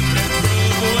 100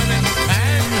 prove the women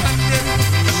and 100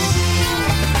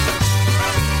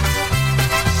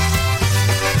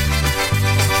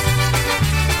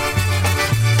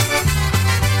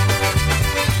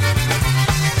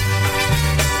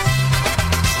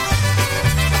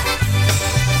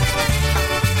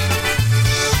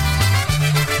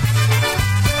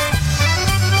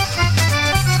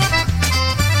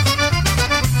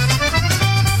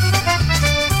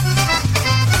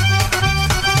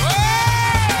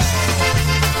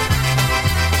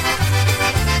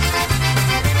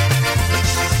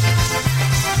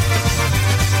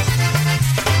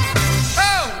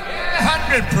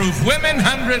 100 proof women,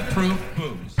 100 proof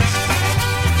booze.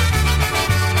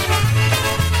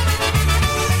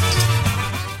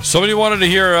 Somebody wanted to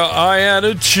hear I had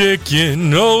a chicken,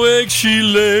 no egg she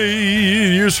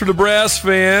laid. Here's for the brass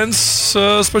fans,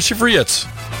 especially for Yitz.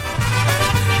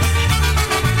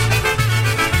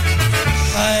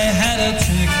 I had a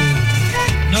chicken,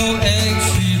 no eggs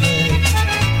she laid.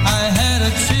 I had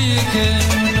a chicken,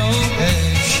 no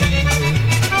eggs she laid.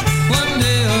 One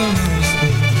day a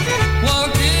rooster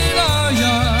walked in our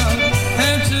yard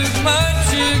and took my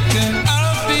chicken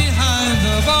out behind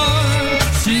the barn.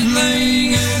 She's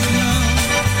laying eggs now,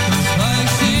 just like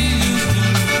she used to.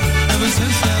 Ever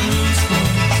since that rooster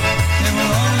came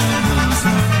along and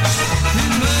rooster,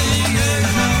 she's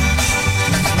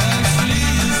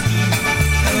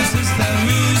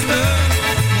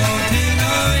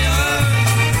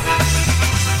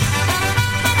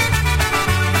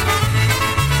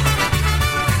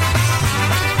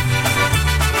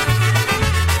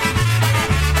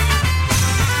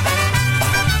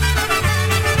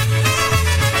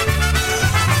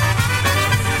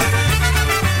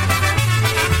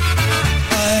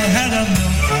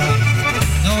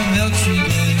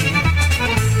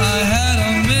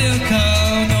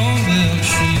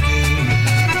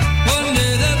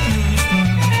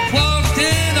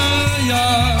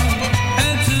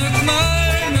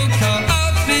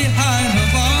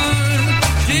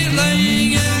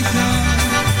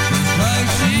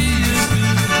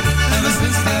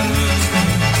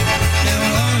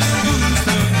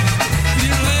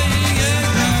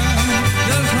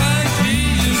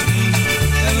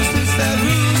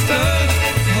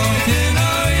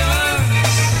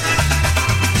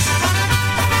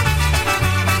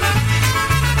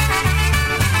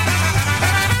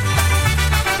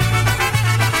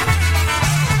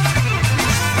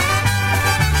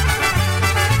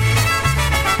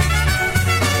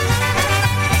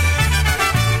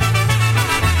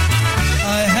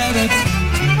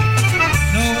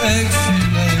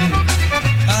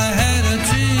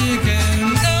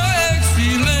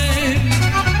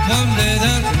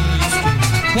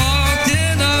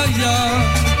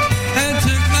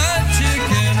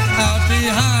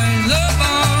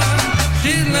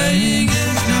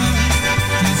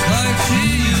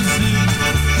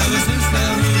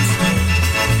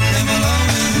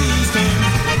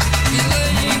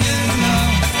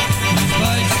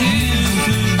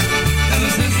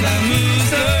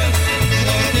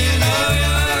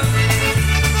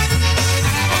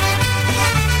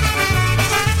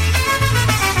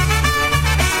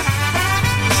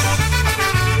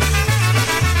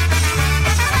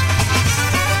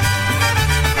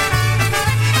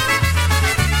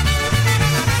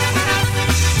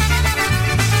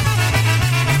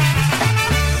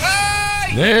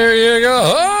There you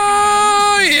go.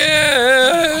 Oh, yeah.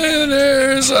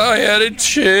 I had a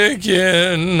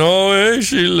chicken. Oh,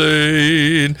 she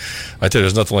laid. I tell you,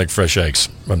 there's nothing like fresh eggs.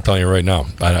 I'm telling you right now.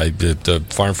 The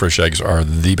farm fresh eggs are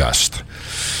the best.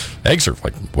 Eggs are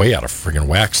like way out of friggin'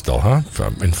 whack still, huh?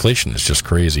 Inflation is just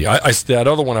crazy. That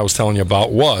other one I was telling you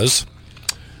about was...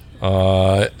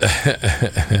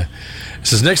 it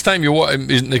says next time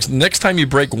you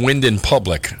break wind in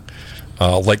public,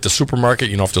 like the supermarket,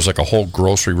 if there's like a whole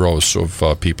grocery row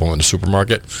of people in the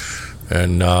supermarket,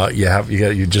 and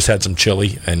you just had some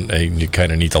chili and you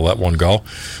kind of need to let one go,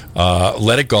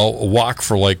 let it go, walk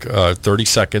for like 30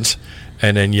 seconds,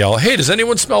 and then yell, "Hey, does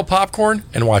anyone smell popcorn?"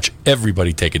 and watch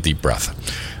everybody take a deep breath.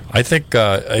 I think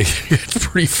it's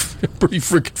pretty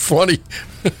freaking funny.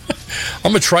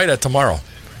 I'm gonna try that tomorrow.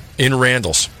 In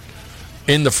Randall's,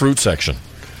 in the fruit section.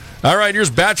 All right, here's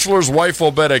Bachelor's Wife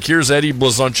Obetic. Here's Eddie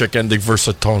Blazonczyk and the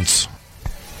Versatones.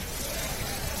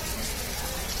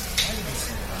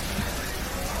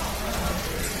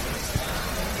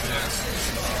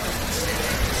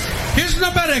 Here's an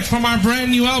Obetic from our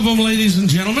brand new album, ladies and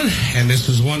gentlemen. And this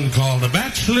is one called The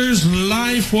Bachelor's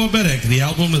Life Obetic. The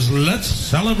album is Let's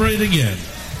Celebrate Again.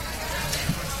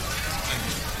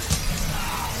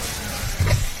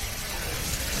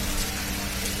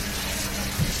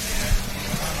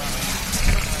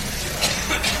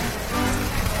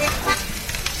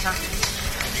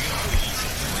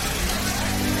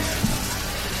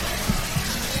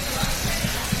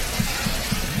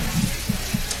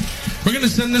 We're going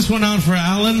to send this one out for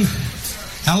Allison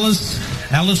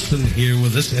here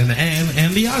with us, and Ann,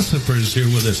 and the Ossipers here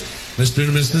with us, Mr.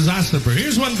 and Mrs. Ossiper.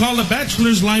 Here's one called The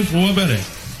Bachelor's Life Obetic.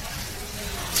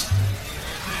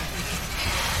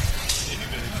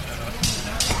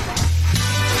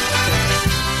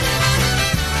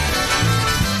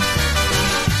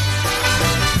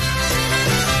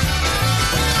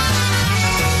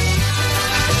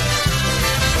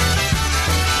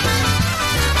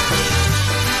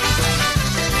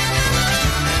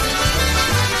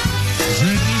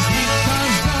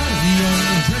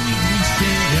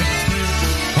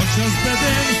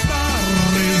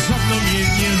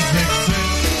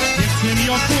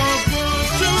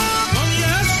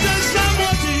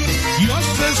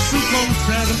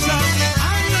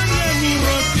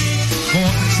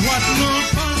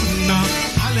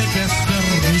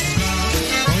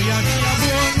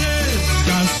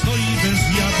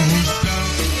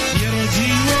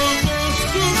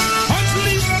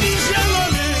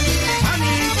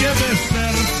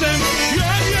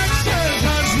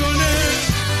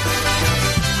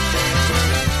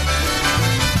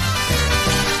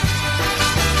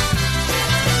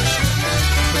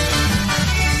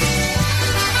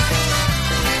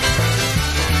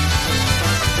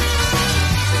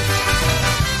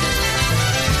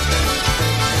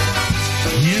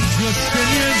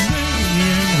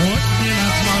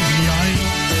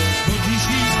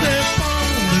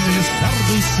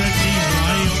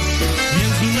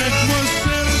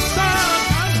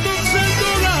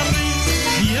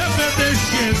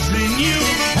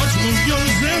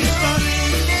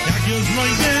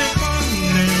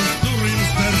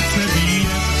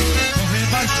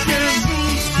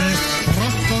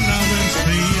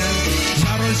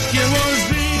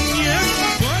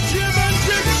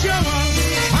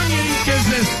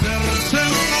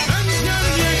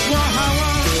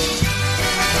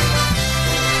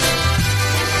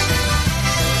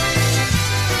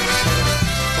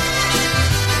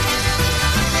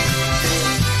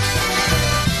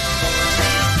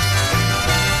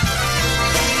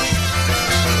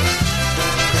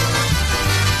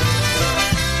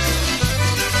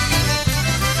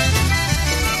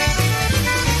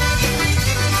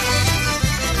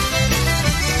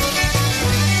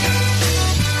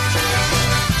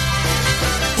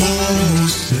 Oh,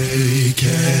 say,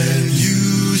 can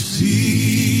you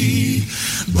see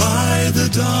by the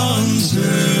dawn's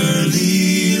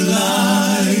early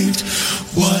light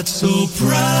what so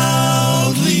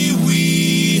proudly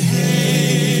we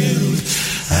hailed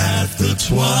at the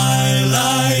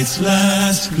twilight's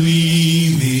last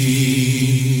gleaming,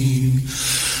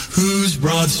 whose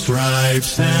broad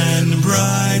stripes and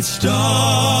bright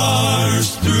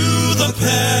stars through the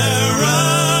perilous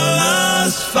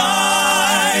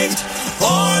fight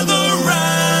o'er the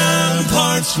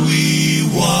ramparts we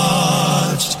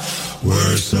watched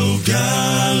were so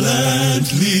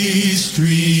gallantly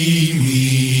streaming,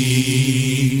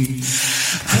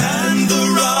 and the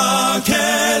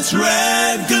rocket's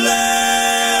red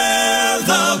glare,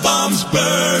 the bombs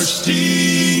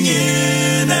bursting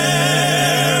in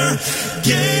air,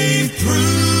 gave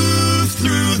proof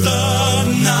through the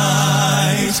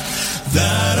night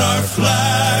that our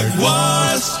flag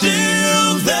was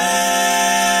still there.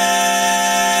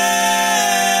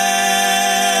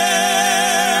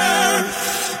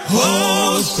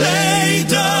 Oh, say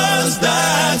does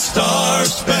that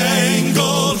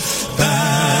star-spangled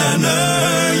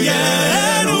banner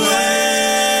yet wave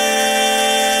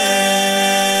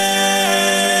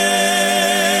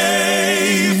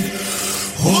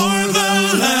o'er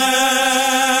the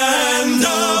land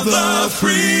of the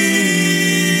free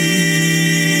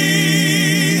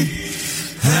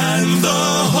and the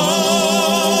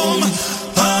home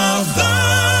of the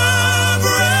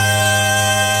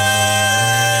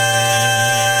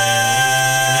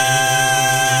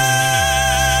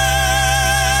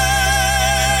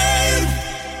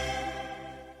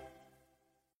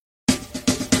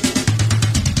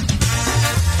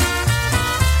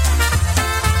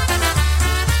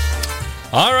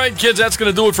All right, kids, that's going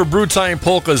to do it for Brew Time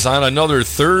Polkas on another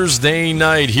Thursday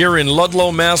night here in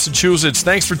Ludlow, Massachusetts.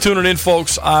 Thanks for tuning in,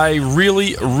 folks. I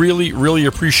really, really, really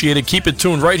appreciate it. Keep it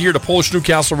tuned right here to Polish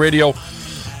Newcastle Radio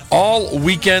all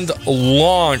weekend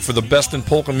long for the best in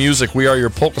polka music. We are your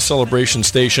polka celebration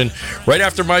station. Right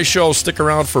after my show, stick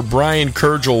around for Brian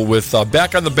Kurgel with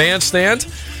Back on the Bandstand.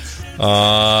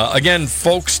 Again,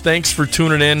 folks, thanks for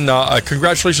tuning in.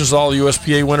 Congratulations to all the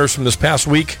USPA winners from this past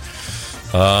week.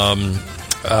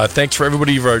 Thanks for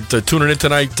everybody for tuning in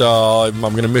tonight. I'm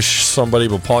going to miss somebody,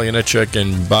 but Paul Yanechek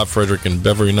and Bob Frederick and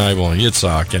Beverly Nibel and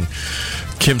Yitzhak and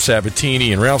Kim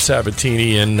Sabatini and Ralph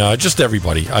Sabatini and just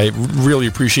everybody. I really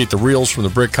appreciate the reels from the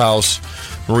Brick House.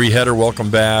 Marie Heder, welcome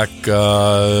back.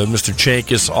 Mr.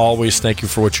 Chankis, always thank you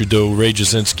for what you do. Ray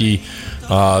Jasinski,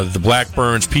 the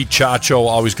Blackburns, Pete Chacho,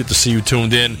 always good to see you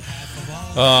tuned in.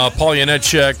 Paul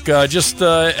Yanechek, just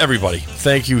everybody.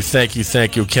 Thank you.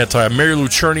 Can't tell you. Mary Lou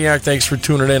Cherniak, thanks for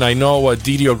tuning in. I know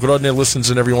Didio Grodny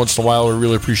listens in every once in a while. We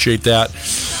really appreciate that.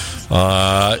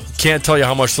 Can't tell you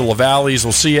how much the LaValleys.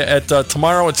 We'll see you at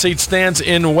tomorrow at St. Stan's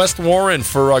in West Warren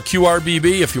for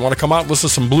QRBB. If you want to come out and listen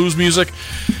to some blues music,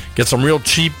 get some real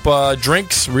cheap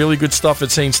drinks, really good stuff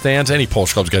at St. Stan's. Any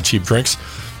Polish club's got cheap drinks.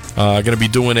 Going to be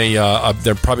doing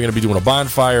they're probably going to be doing a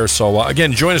bonfire. So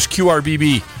again, join us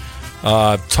QRBB.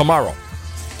 Tomorrow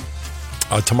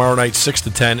night, 6 to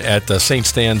 10 at St.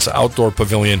 Stan's Outdoor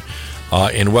Pavilion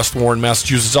in West Warren,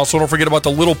 Massachusetts. Also, don't forget about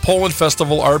the Little Poland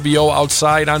Festival, RBO,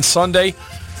 outside on Sunday,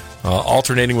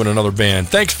 alternating with another band.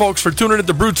 Thanks, folks, for tuning in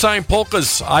to Brew Time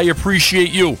Polkas. I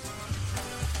appreciate you.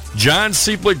 John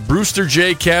Sieplick, Brewster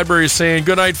J. Cadbury saying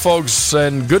good night, folks,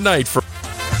 and good night for